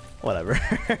 Whatever.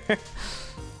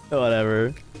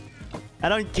 Whatever. I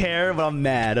don't care, but I'm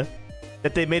mad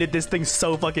that they made this thing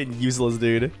so fucking useless,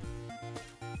 dude.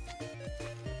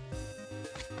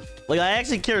 Like, I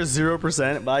actually care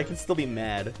 0%, but I can still be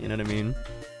mad. You know what I mean?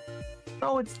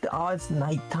 Oh, it's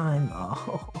nighttime.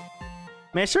 Oh.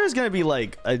 Man, sure is gonna be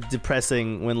like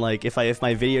depressing when like if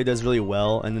my video does really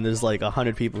well and then there's like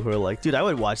 100 people who are like, dude, I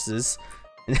would watch this,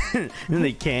 and then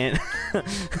they can't.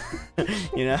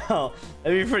 You know,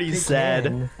 that'd be pretty sad.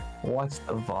 Can watch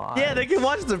the VOD. Yeah, they can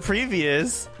watch the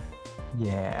previous.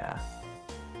 Yeah.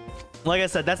 Like I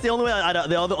said, that's the only way.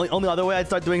 The only other way I'd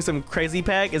start doing some crazy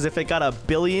pack is if it got 1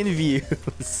 billion views.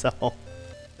 So.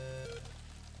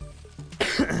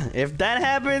 If that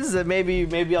happens, then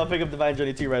maybe I'll pick up Divine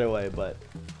Journey 2 right away. But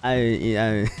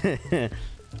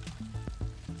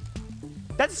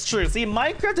that's true. See,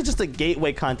 Minecraft is just a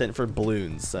gateway content for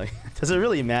balloons. So does it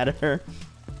really matter?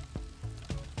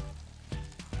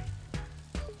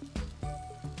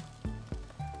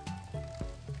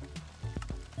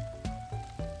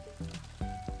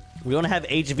 We don't have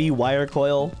HV wire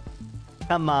coil.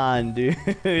 Come on, dude.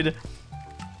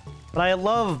 But I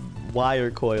love wire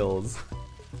coils.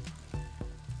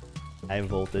 High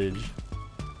voltage.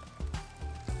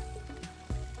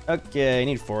 Okay, I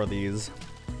need 4 of these.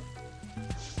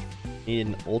 Need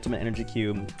an ultimate energy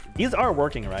cube. These are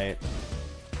working, right?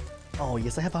 Oh,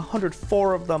 yes, I have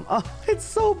 104 of them. Oh, it's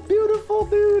so beautiful,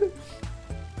 dude.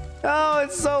 Oh,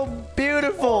 it's so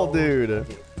beautiful, dude.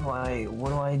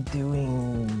 What am I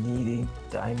doing needing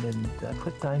diamond? Did I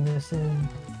put diamonds in?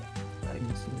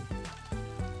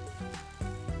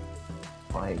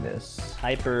 Minus.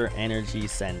 Hyper energy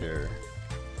sender.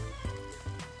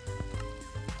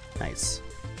 Nice.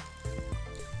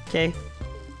 Okay.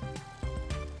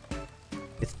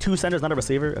 It's 2 senders, not a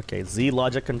receiver. Okay, Z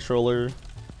logic controller.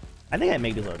 I think I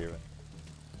made this already, right?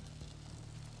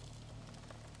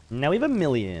 Now we have 1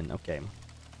 million. Okay.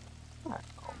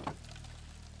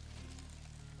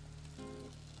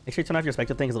 Make sure you turn off your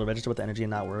spectral thing because it'll register with the energy and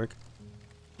not work.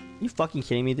 You fucking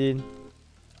kidding me, dude?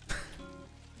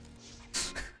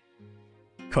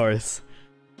 Of course.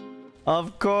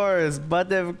 Of course,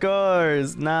 but of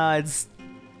course. Nah, it's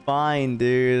fine,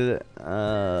 dude.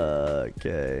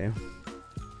 Okay.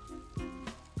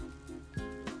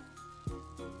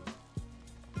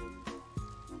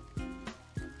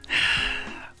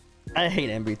 I hate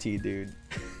MBT, dude.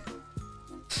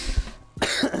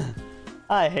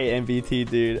 I hate MBT,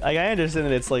 dude. Like, I understand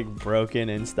that it's like broken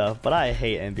and stuff, but I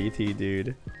hate MBT,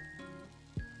 dude.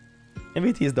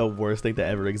 MBT is the worst thing to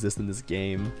ever exist in this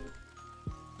game.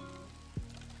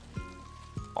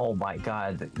 Oh my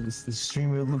god, this the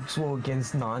streamer Lugswo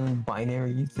against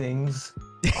non-binary things.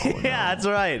 Oh, no. Yeah, that's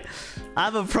right.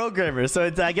 I'm a programmer, so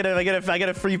it's, I get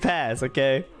a free pass,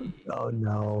 okay? Oh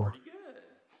no.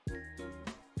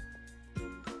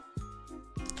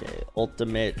 Okay,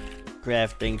 ultimate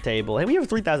crafting table. Hey, we have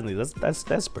 3,000 of these.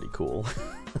 That's pretty cool.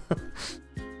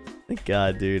 Thank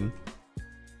God, dude.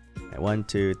 Okay, 1,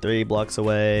 2, 3 blocks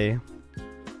away.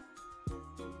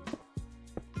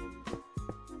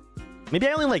 Maybe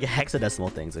I only like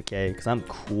hexadecimal things, okay? Because I'm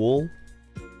cool.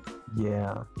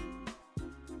 Yeah.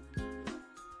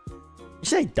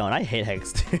 Actually, I don't. I hate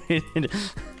hex, dude.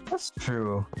 That's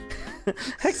true.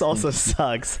 Hex also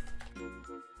sucks.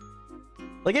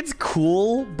 Like, it's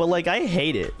cool, but like, I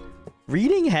hate it.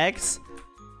 Reading hex,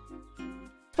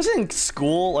 especially in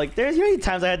school, like there's many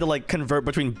times I had to like convert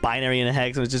between binary and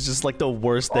hex, and it's just like the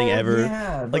worst thing ever.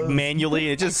 Yeah, like manually,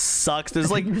 it just sucks. There's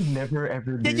like you never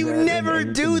ever do that. You never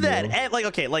do that. And, like,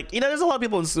 okay, like, you know, there's a lot of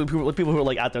people in people who are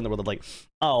like out there in the world that like,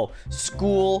 oh,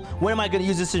 school, when am I gonna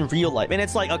use this in real life? And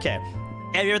it's like, okay,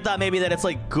 have you ever thought maybe that it's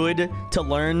like good to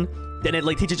learn then it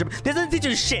like teaches you. This doesn't teach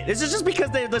you shit. This is just because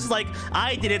they're just like,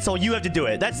 I did it, so you have to do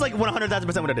it. That's like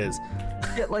 100,000% what it is.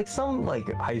 Yeah, like some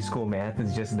like high school math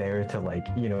is just there to like,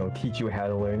 you know, teach you how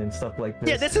to learn and stuff like this.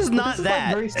 Yeah, this is But not this that.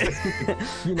 Like very specific,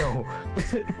 you know,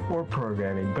 for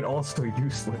programming, but also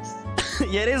useless.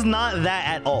 Yeah, it is not that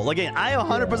at all. Again, I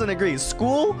 100% agree.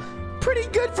 School, pretty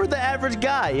good for the average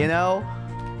guy, you know.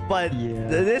 But Yeah.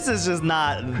 this is just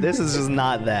not. This is just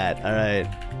not that. All right.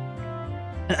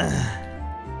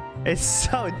 It's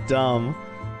so dumb.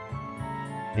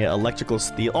 Yeah, electrical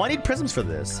steel. Oh, I need prisms for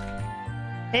this.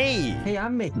 Hey. Hey,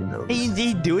 I'm making those. Hey, did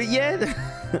you do it yet?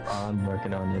 I'm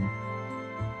working on it.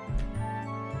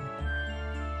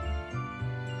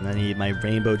 And I need my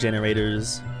rainbow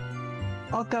generators.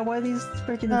 Oh god, why are these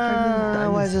freaking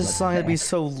Why does this song have to be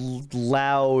so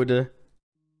loud? Why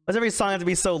does every song have to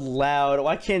be so loud?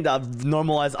 Why can't the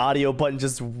normalized audio button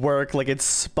just work like it's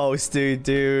supposed to,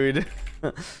 dude?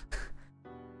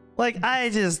 Like, I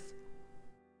just...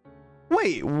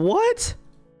 Wait, what?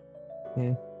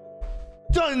 Yeah.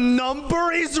 The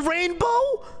number is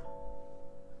rainbow?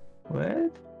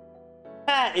 What?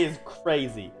 That is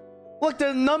crazy. Look,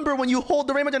 the number when you hold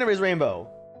the rainbow generator is rainbow.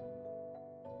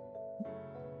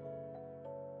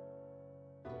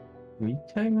 We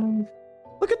talking about?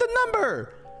 Look at the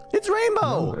number. It's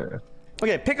rainbow. Number.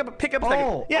 Okay, pick up a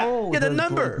second. Yeah, the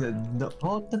number.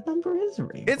 The number is a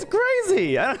rainbow. It's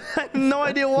crazy. I have no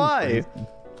idea why.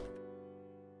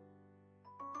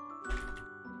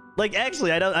 Like,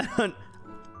 actually, I don't.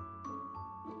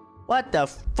 What the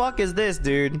fuck is this,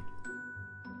 dude?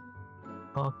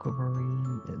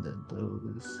 Aquamarine and then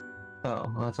those.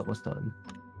 Oh, well, that's almost done.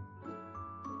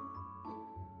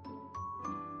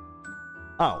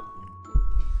 Oh.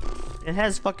 It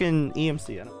has fucking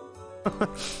EMC. I don't.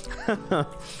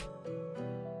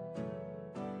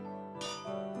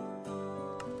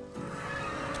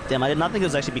 Damn, I did not think it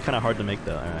was actually be kind of hard to make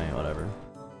though. Alright, whatever.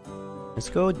 Let's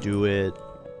go do it.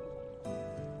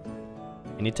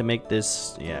 I need to make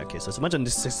this. Yeah, okay, so it's a bunch of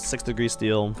 6 degree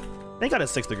steel. Thank God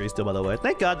it's 6 degree steel, by the way.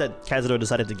 Thank God that Kazuto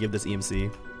decided to give this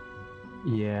EMC.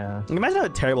 Yeah. Imagine how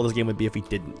terrible this game would be if he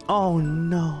didn't. Oh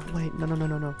no, wait,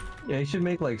 no. Yeah, you should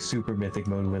make like super mythic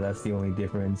mode where that's the only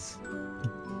difference.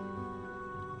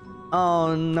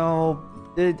 Oh no.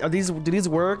 Do these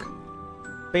work?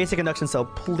 Basic induction cell,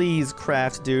 please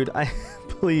craft, dude.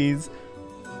 Please.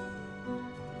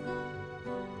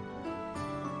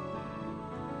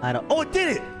 I don't. Oh, it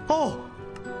did it! Oh!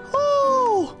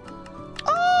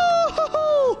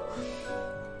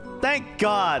 Thank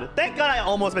God! Thank God I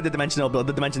almost made the dimension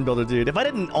builder, dude. If I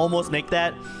didn't almost make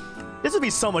that, this would be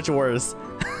so much worse.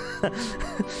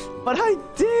 But I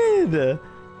did!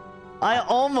 I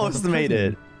almost made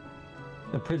it.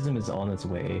 The prism is on its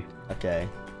way. Okay.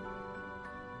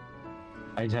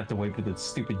 I just have to wait for the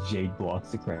stupid jade blocks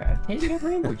to craft. Hey, you got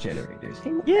rainbow generators.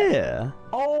 Hey, Yeah.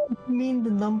 oh, you mean the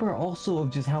number also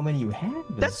of just how many you have?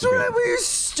 That's what what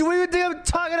do you think I'm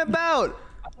talking about?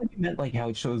 I thought you meant like how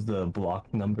it shows the block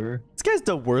number. This guy's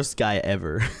the worst guy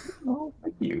ever. Oh,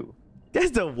 fuck you. This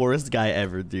guy's the worst guy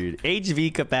ever, dude.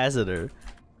 HV capacitor.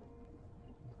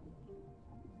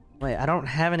 Wait, I don't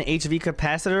have an HV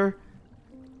capacitor?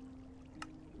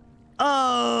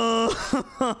 Oh!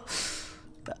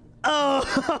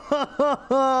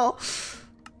 Oh!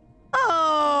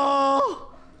 Oh!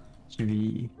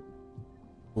 HV.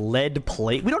 Lead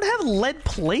plate? We don't have lead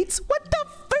plates? What the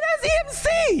fuck? That's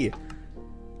EMC!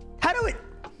 How do it?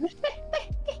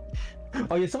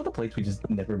 Oh yeah, some of the plates we just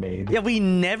never made. Yeah, we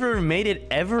never made it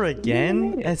ever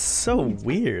again? it. That's so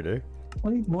weird. I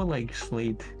need more like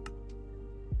slate.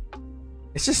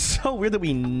 It's just so weird that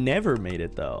we never made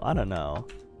it though. I don't know.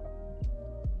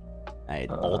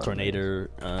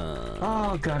 Alternator.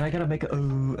 Oh god, I gotta make a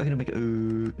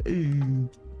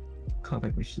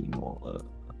compact machine wall.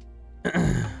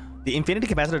 The infinity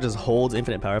capacitor just holds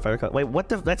infinite power. Wait, what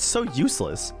the? That's so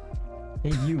useless.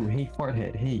 Hey you, hey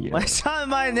farthead, hey. That's not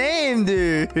my name,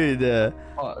 dude.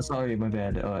 Oh, sorry, my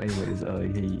bad. Anyways,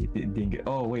 hey, ding.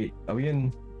 Oh wait, are we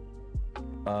in?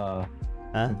 Huh?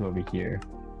 Let's go over here.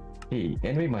 Hey,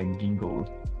 animate my jingle.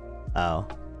 Oh.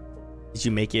 Did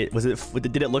you make it? Was it?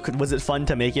 Did it look? Was it fun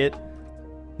to make it?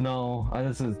 No,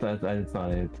 that's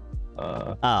not it.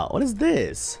 Oh, what is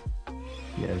this?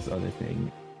 Yeah, this other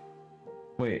thing.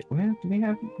 Wait, do we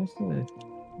have? What's the?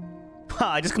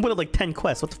 I just completed like 10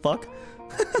 quests. What the fuck?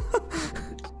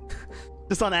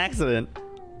 Just on accident.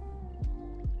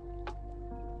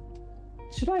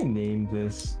 Should I name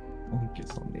this? I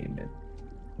guess I'll name it.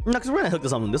 No, because we're gonna hook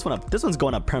this one up. This one's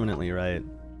going up permanently, right?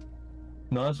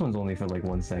 No, this one's only for like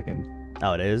 1 second.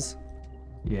 Oh, it is?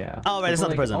 Yeah. Oh, right, it's not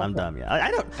the like, prison. I'm dumb. Yeah,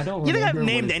 I don't. I don't You think I've remember what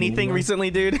named its anything name was.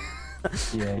 recently, dude?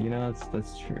 Yeah, you know,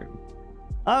 that's true.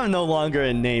 I'm no longer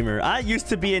a namer. I used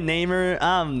to be a namer.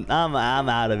 I'm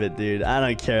out of it, dude. I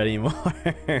don't care anymore.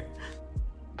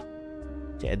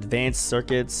 Okay, advanced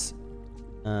circuits.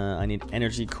 I need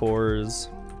energy cores.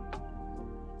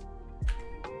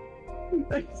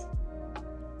 Nice.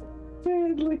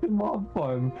 Man, like the mob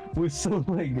farm was so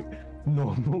like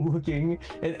normal looking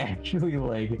and actually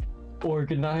like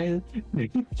organized.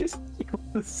 They just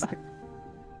killed the site.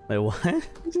 Wait, what?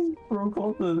 Just broke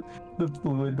all the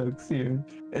fluid ducts here.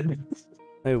 And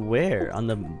Wait, where? On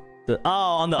the oh,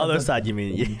 on the other side, you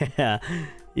mean? Yeah,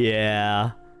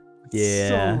 yeah,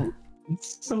 yeah.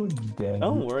 It's so dead.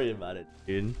 Don't worry about it,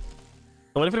 dude.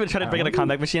 What if we try to bring in a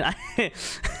comeback machine?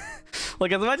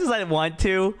 Like, as much as I want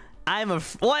to,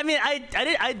 well, I mean,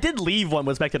 I did leave one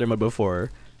with spectator mode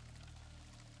before,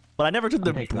 but I never took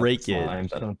to break it. I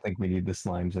don't think we need the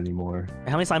slimes anymore.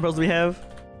 How many slime pearls do we have?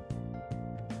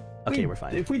 Okay, we're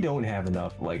fine. If we don't have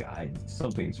enough, like,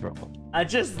 something's wrong. I'm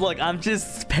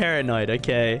just paranoid,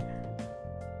 okay?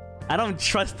 I don't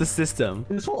trust the system.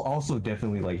 This will also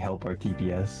definitely, like, help our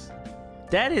TPS.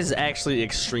 That is actually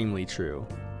extremely true.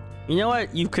 You know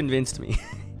what? You've convinced me.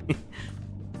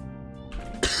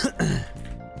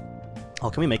 Oh,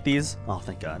 can we make these? Oh,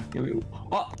 thank God.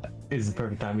 Oh, this is the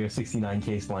perfect time. We have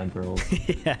 69k slime pearls.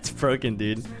 Yeah, it's broken,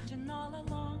 dude.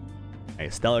 Okay,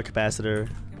 stellar capacitor.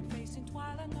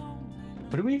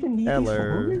 What do we even need these for? What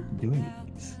are we doing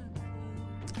these?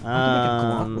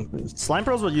 Slime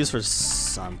pearls were used for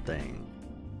something.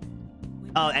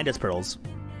 Oh, and it's pearls.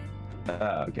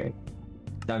 Okay.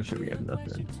 I'm sure we have enough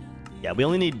then. Yeah, we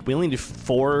only need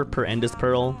 4 per Endist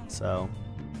pearl. So,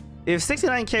 if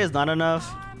 69k is not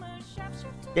enough,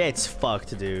 yeah, it's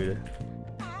fucked, dude.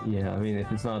 Yeah, I mean,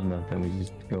 if it's not enough, then we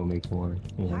just go make more.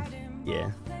 You know?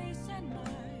 Yeah.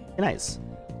 Nice.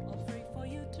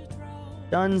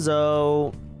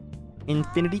 Dunzo.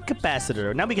 Infinity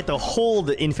capacitor. Now we get to hold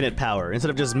infinite power instead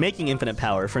of just making infinite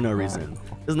power for no reason.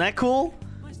 Isn't that cool?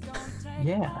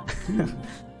 Yeah.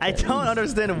 I don't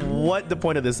understand what the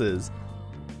point of this is.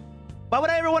 Why would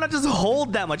I ever want to just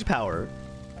hold that much power?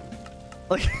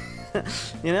 Like,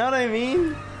 you know what I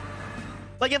mean?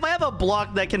 Like, if I have a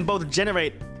block that can both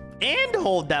generate and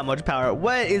hold that much power,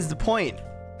 what is the point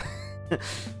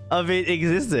of it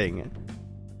existing?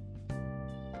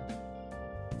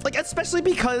 Like, especially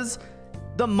because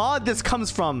the mod this comes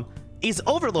from is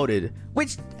Overloaded,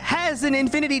 which has an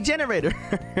infinity generator.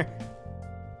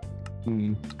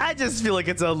 I just feel like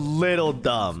it's a little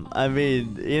dumb. I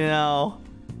mean, you know.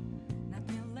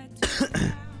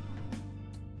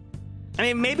 I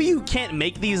mean, maybe you can't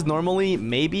make these normally.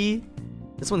 Maybe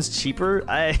this one's cheaper.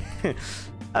 I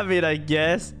mean, I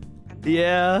guess.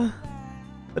 Yeah.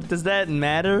 But does that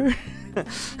matter?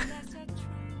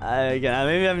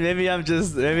 Maybe I'm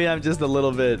just a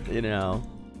little bit, you know,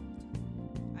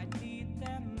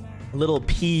 a little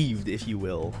peeved, if you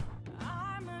will.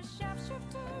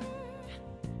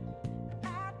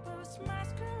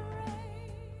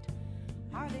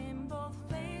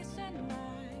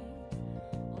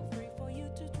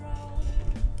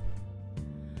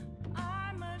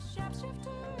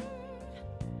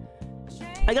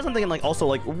 I guess I'm thinking, like, also,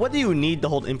 like, what do you need to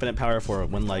hold infinite power for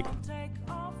when, like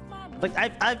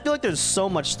I feel like there's so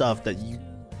much stuff that you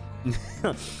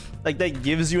like that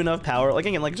gives you enough power. Like,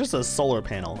 again, like just a solar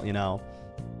panel, you know,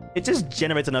 it just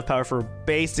generates enough power for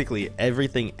basically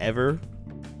everything ever.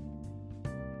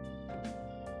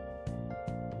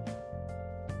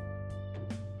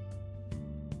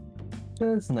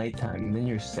 It's nighttime and then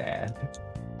you're sad.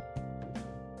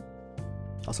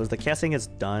 Also, the casting is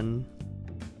done.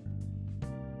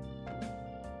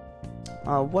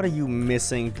 What are you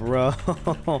missing, bro?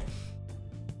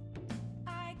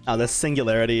 Oh, the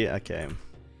singularity. Okay.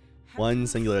 One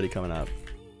singularity coming up.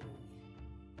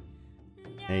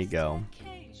 There you go.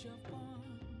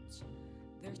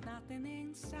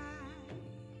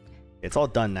 It's all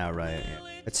done now, right?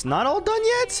 It's not all done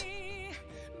yet?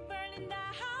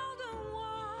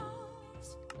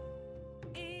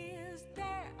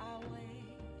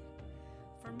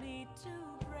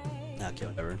 Okay,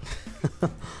 whatever.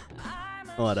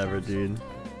 Whatever, dude.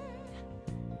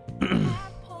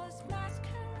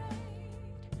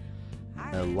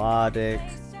 Melodic,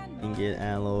 ingot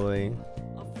alloy.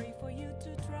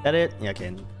 That it? Yeah,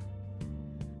 okay.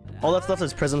 All that's left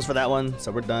is prisms for that one,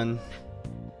 so we're done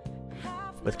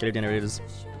with creative generators.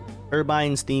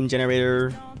 Turbine, steam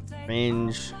generator,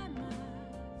 range.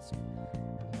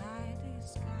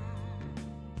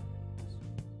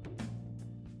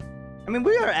 I mean,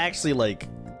 we are actually, like,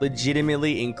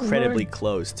 legitimately incredibly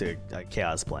close to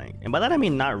chaos playing, and by that I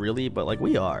mean not really, but like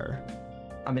we are.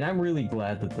 I mean, I'm really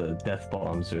glad that the death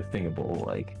bombs are thingable.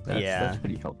 Like, that's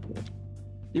pretty helpful.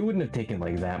 It wouldn't have taken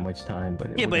like that much time,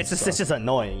 but but it's just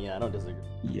annoying. Yeah, I don't disagree.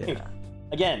 Yeah.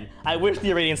 Again, I wish the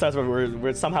irradiance stars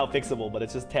were somehow fixable, but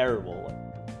it's just terrible.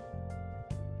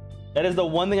 That is the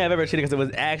one thing I've ever cheated because it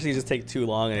was actually just take too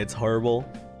long and it's horrible.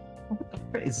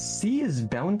 C is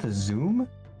bound to zoom?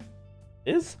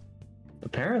 Is?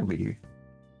 Apparently.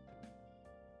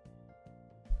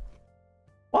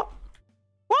 What?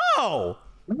 Whoa!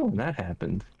 Oh, that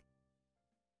happened.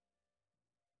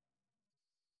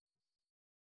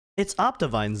 It's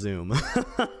Optivine zoom.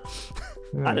 I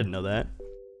didn't know that.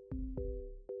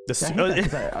 C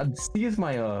is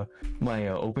my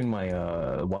open my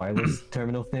wireless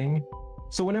terminal thing.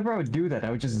 So whenever I would do that,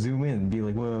 I would just zoom in and be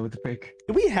like, "Whoa, what the frick?"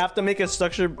 Do we have to make a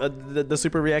structure the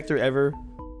super reactor ever?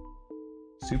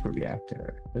 Super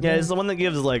reactor. Yeah, it's the one that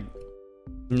gives like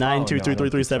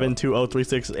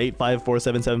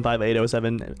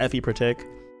 92233372036854775807807 FE per tick.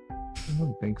 I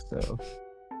don't think so.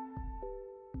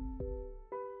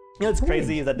 You know what's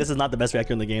crazy is that this is not the best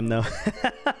reactor in the game though.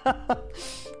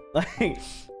 Like,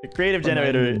 the creative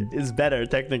generator is better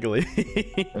technically.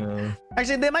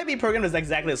 Actually, they might be programmed as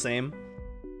exactly the same.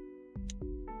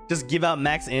 Just give out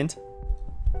max int.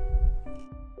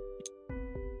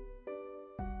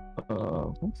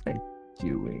 What was I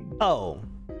doing? Oh.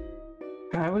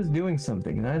 I was doing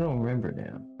something and I don't remember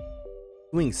now.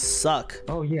 Doing suck.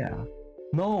 Oh yeah.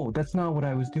 No, that's not what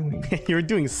I was doing. You were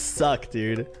doing suck,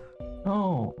 dude.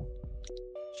 Oh.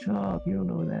 Shut up, you don't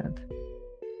know that.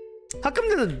 How come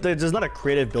there's not a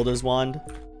creative builder's wand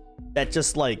that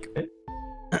just like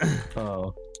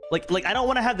Oh. like I don't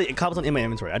want to have the cobblestone in my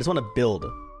inventory. I just want to build.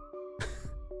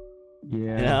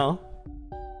 Yeah. You know?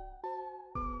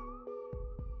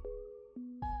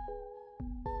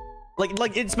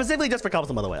 Like it's specifically just for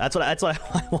cobblestone, by the way. That's what I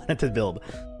wanted to build.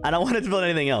 I don't want it to build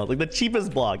anything else. Like the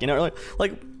cheapest block, you know,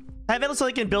 like have it so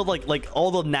I can build like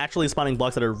all the naturally spawning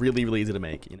blocks that are really easy to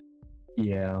make, you know?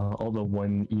 Yeah, all the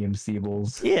one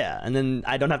EMCables. Yeah, and then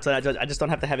I just don't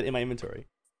have to have it in my inventory.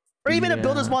 Or even a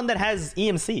builder's one that has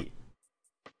EMC.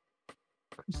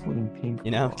 Pink, you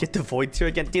know, get the void tier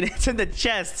again. Dude, it's in the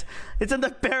chest. It's in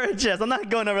the para chest. I'm not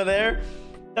going over there.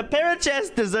 The para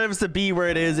chest deserves to be where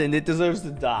it is and it deserves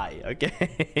to die,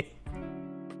 okay?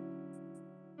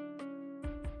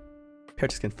 Para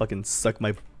chest can fucking suck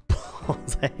my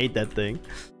balls. I hate that thing.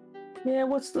 Yeah,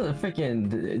 what's the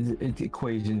freaking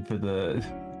equation for the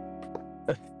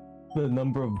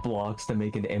number of blocks to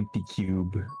make an empty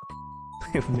cube?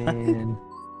 Man,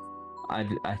 I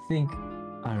think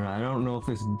I don't know if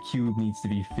this cube needs to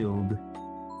be filled.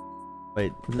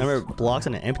 Wait, number of blocks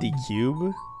in an empty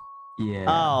cube? Yeah.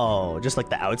 Oh, just like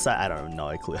the outside. I don't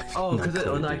know. Oh, because it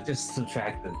will not just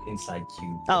subtract the inside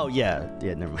cube. Oh yeah,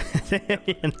 never mind. Yeah,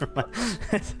 never mind.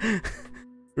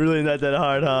 Really not that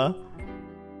hard, huh?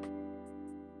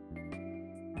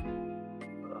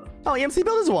 Oh, EMC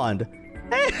Builder's Wand.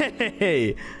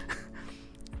 Hey!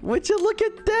 Would you look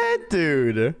at that,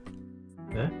 dude?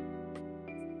 Huh?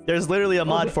 There's literally a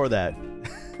mod for that.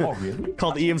 Oh, really?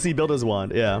 Called EMC Builder's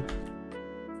Wand, yeah.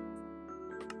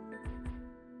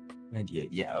 And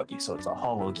yeah, okay, so it's a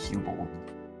hollow cube.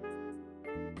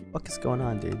 What is going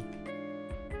on, dude?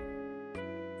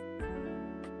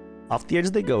 Off the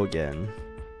edge they go again.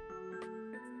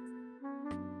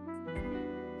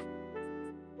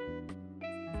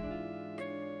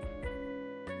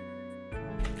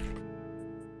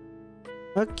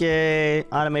 Okay,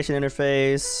 automation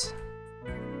interface.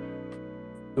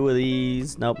 2 of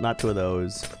these. Nope, not 2 of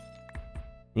those.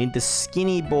 I need the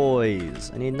skinny boys.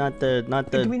 I need not the.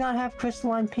 Do we not have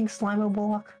crystalline pink slime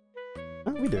block?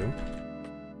 Oh, we do.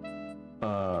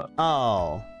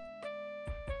 Oh.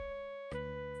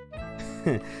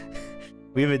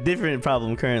 We have a different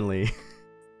problem currently.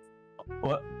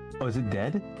 What? Oh, is it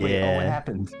dead? Yeah. Wait, oh, what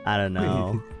happened? I don't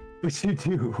know. What'd you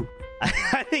do?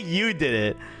 I think you did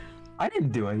it. I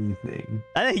didn't do anything.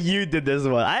 I think you did this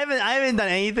one. I haven't done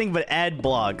anything but add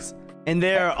blocks, and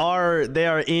they are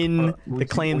in the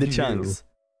claim the chunks.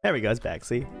 There we go. It's back.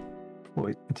 See?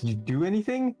 Wait, did you do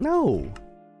anything? No.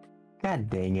 God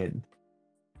dang it!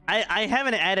 I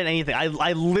haven't added anything.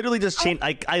 I literally just changed.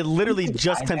 I literally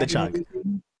just pinned the chunk.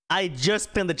 I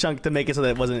just pinned the chunk to make it so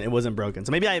that it wasn't broken.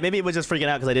 So maybe it was just freaking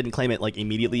out because I didn't claim it like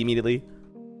immediately.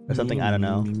 Or something, I don't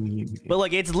know. But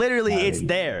like, it's literally, it's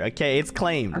there, okay? It's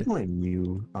claimed. I blame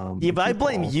you. Yeah, but I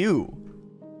blame you.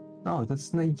 No,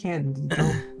 that's no, you can't.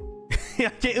 Yeah,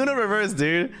 okay, Uno reverse,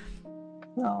 dude.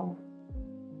 No.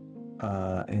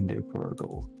 Ender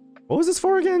Purgle. What was this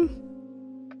for again?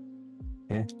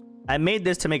 Yeah. I made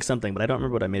this to make something, but I don't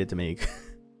remember what I made it to make.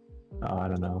 Oh, I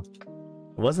don't know.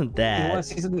 It wasn't You that. want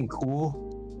to see something cool?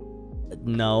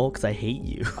 No, because I hate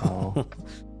you. Oh.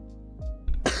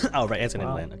 Oh, right. It's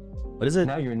gonna land. What is it?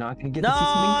 Now you're not gonna get No, to see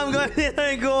something I'm going to see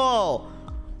something cool.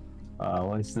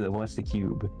 what's the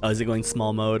cube? Oh, is it going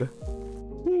small mode?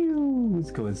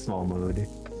 Let's go in small mode.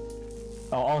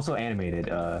 Oh, also animated.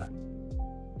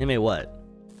 Animate what?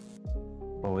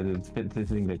 The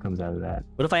thing that comes out of that.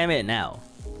 What if I animate it now?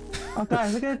 Oh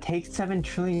guys, look at it take 7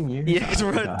 trillion years. Yeah, because Oh,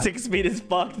 we're God. at 6 speed as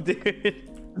fuck, dude.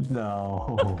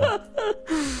 No.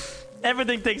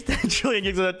 Everything takes 10 trillion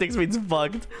years, so that 6 speed's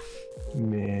fucked.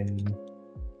 Man.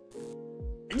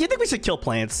 You think we should kill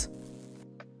plants?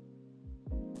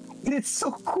 It's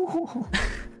so cool.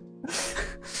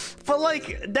 But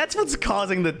like, that's what's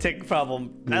causing the tick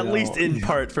problem, at No. least in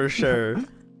part, for sure.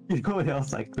 You know what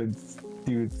else I could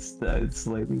do?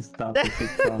 Slightly stop the tick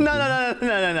No, problem?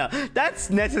 no. That's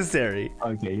necessary.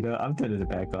 Okay, you know, I'm turning it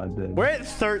back on then. We're at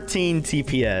 13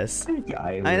 TPS. Tick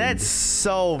Island. And that's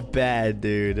so bad,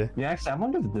 dude. Yeah, actually, I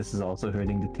wonder if this is also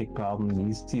hurting the tick problem.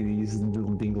 You see these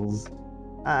little dingles.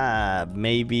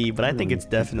 Maybe, but I think it's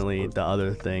definitely the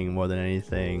other thing more than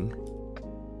anything.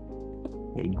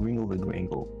 Hey, Gringle the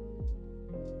Grangle.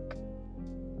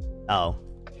 Oh,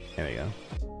 there we go.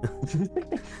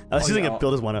 I was using yeah. a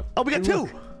build as one up. Oh, we got Hey, 2!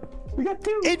 look. We got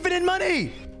 2! Infinite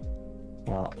money!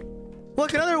 Well,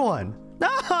 Look, another one!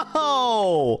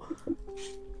 No!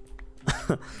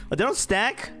 They don't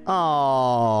stack?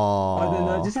 oh, then,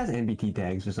 Oh. it just has NBT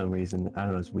tags for some reason. I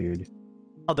don't know, it's weird.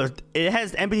 Oh, it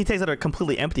has MPT tags that are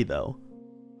completely empty, though.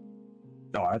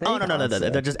 Oh, are they? Oh, no. That's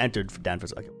They're sad. just entered down for a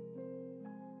second.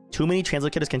 Too many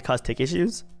translocators can cause tick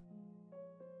issues?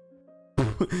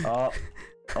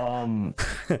 Wow.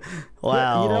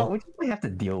 You know, we just have to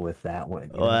deal with that one.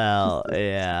 you know? Well,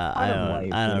 yeah, Part of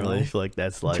life, I don't you really know? feel like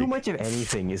that's like... Too much of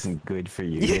anything isn't good for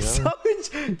you. Yeah, You know? so much,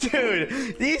 dude.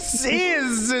 He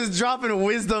is just dropping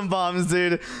wisdom bombs,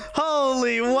 dude.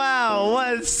 Holy wow,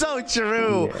 what? So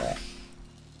true.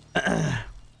 Yeah.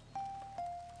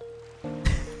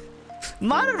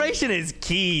 Moderation is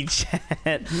key, chat.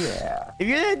 Yeah. If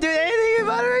you're gonna do anything in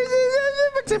moderation,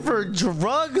 except for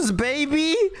drugs,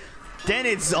 baby, then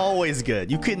it's always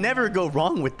good. You could never go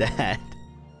wrong with that.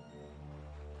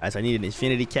 Alright, so I need an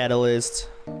infinity catalyst.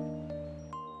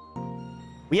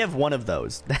 We have one of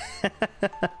those.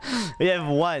 We have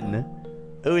one.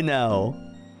 Uno.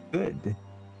 Good.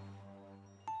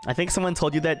 I think someone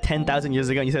told you that 10,000 years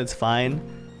ago and you said it's fine.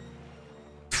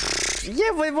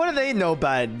 Yeah, but what do they know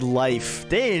about life?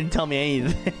 They didn't tell me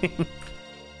anything.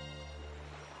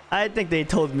 I think they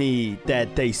told me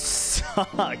that they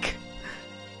suck.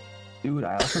 Dude,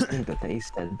 I also think that they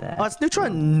said that. Oh, it's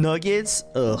neutron nuggets.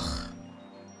 Ugh.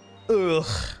 Ugh.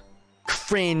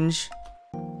 Cringe.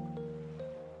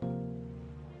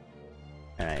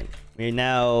 Alright. We're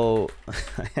now...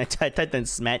 I typed in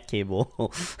smat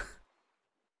cable.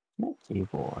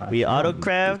 Cable. We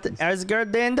autocraft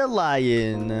Asgard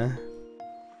Dandelion.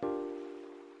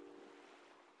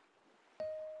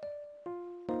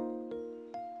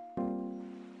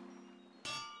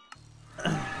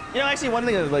 You know, actually, one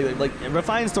thing is like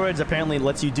refined storage apparently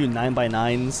lets you do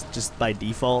 9x9s just by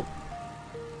default.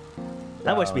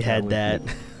 I wish we had that.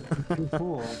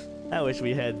 Cool. I wish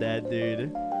we had that,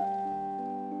 dude.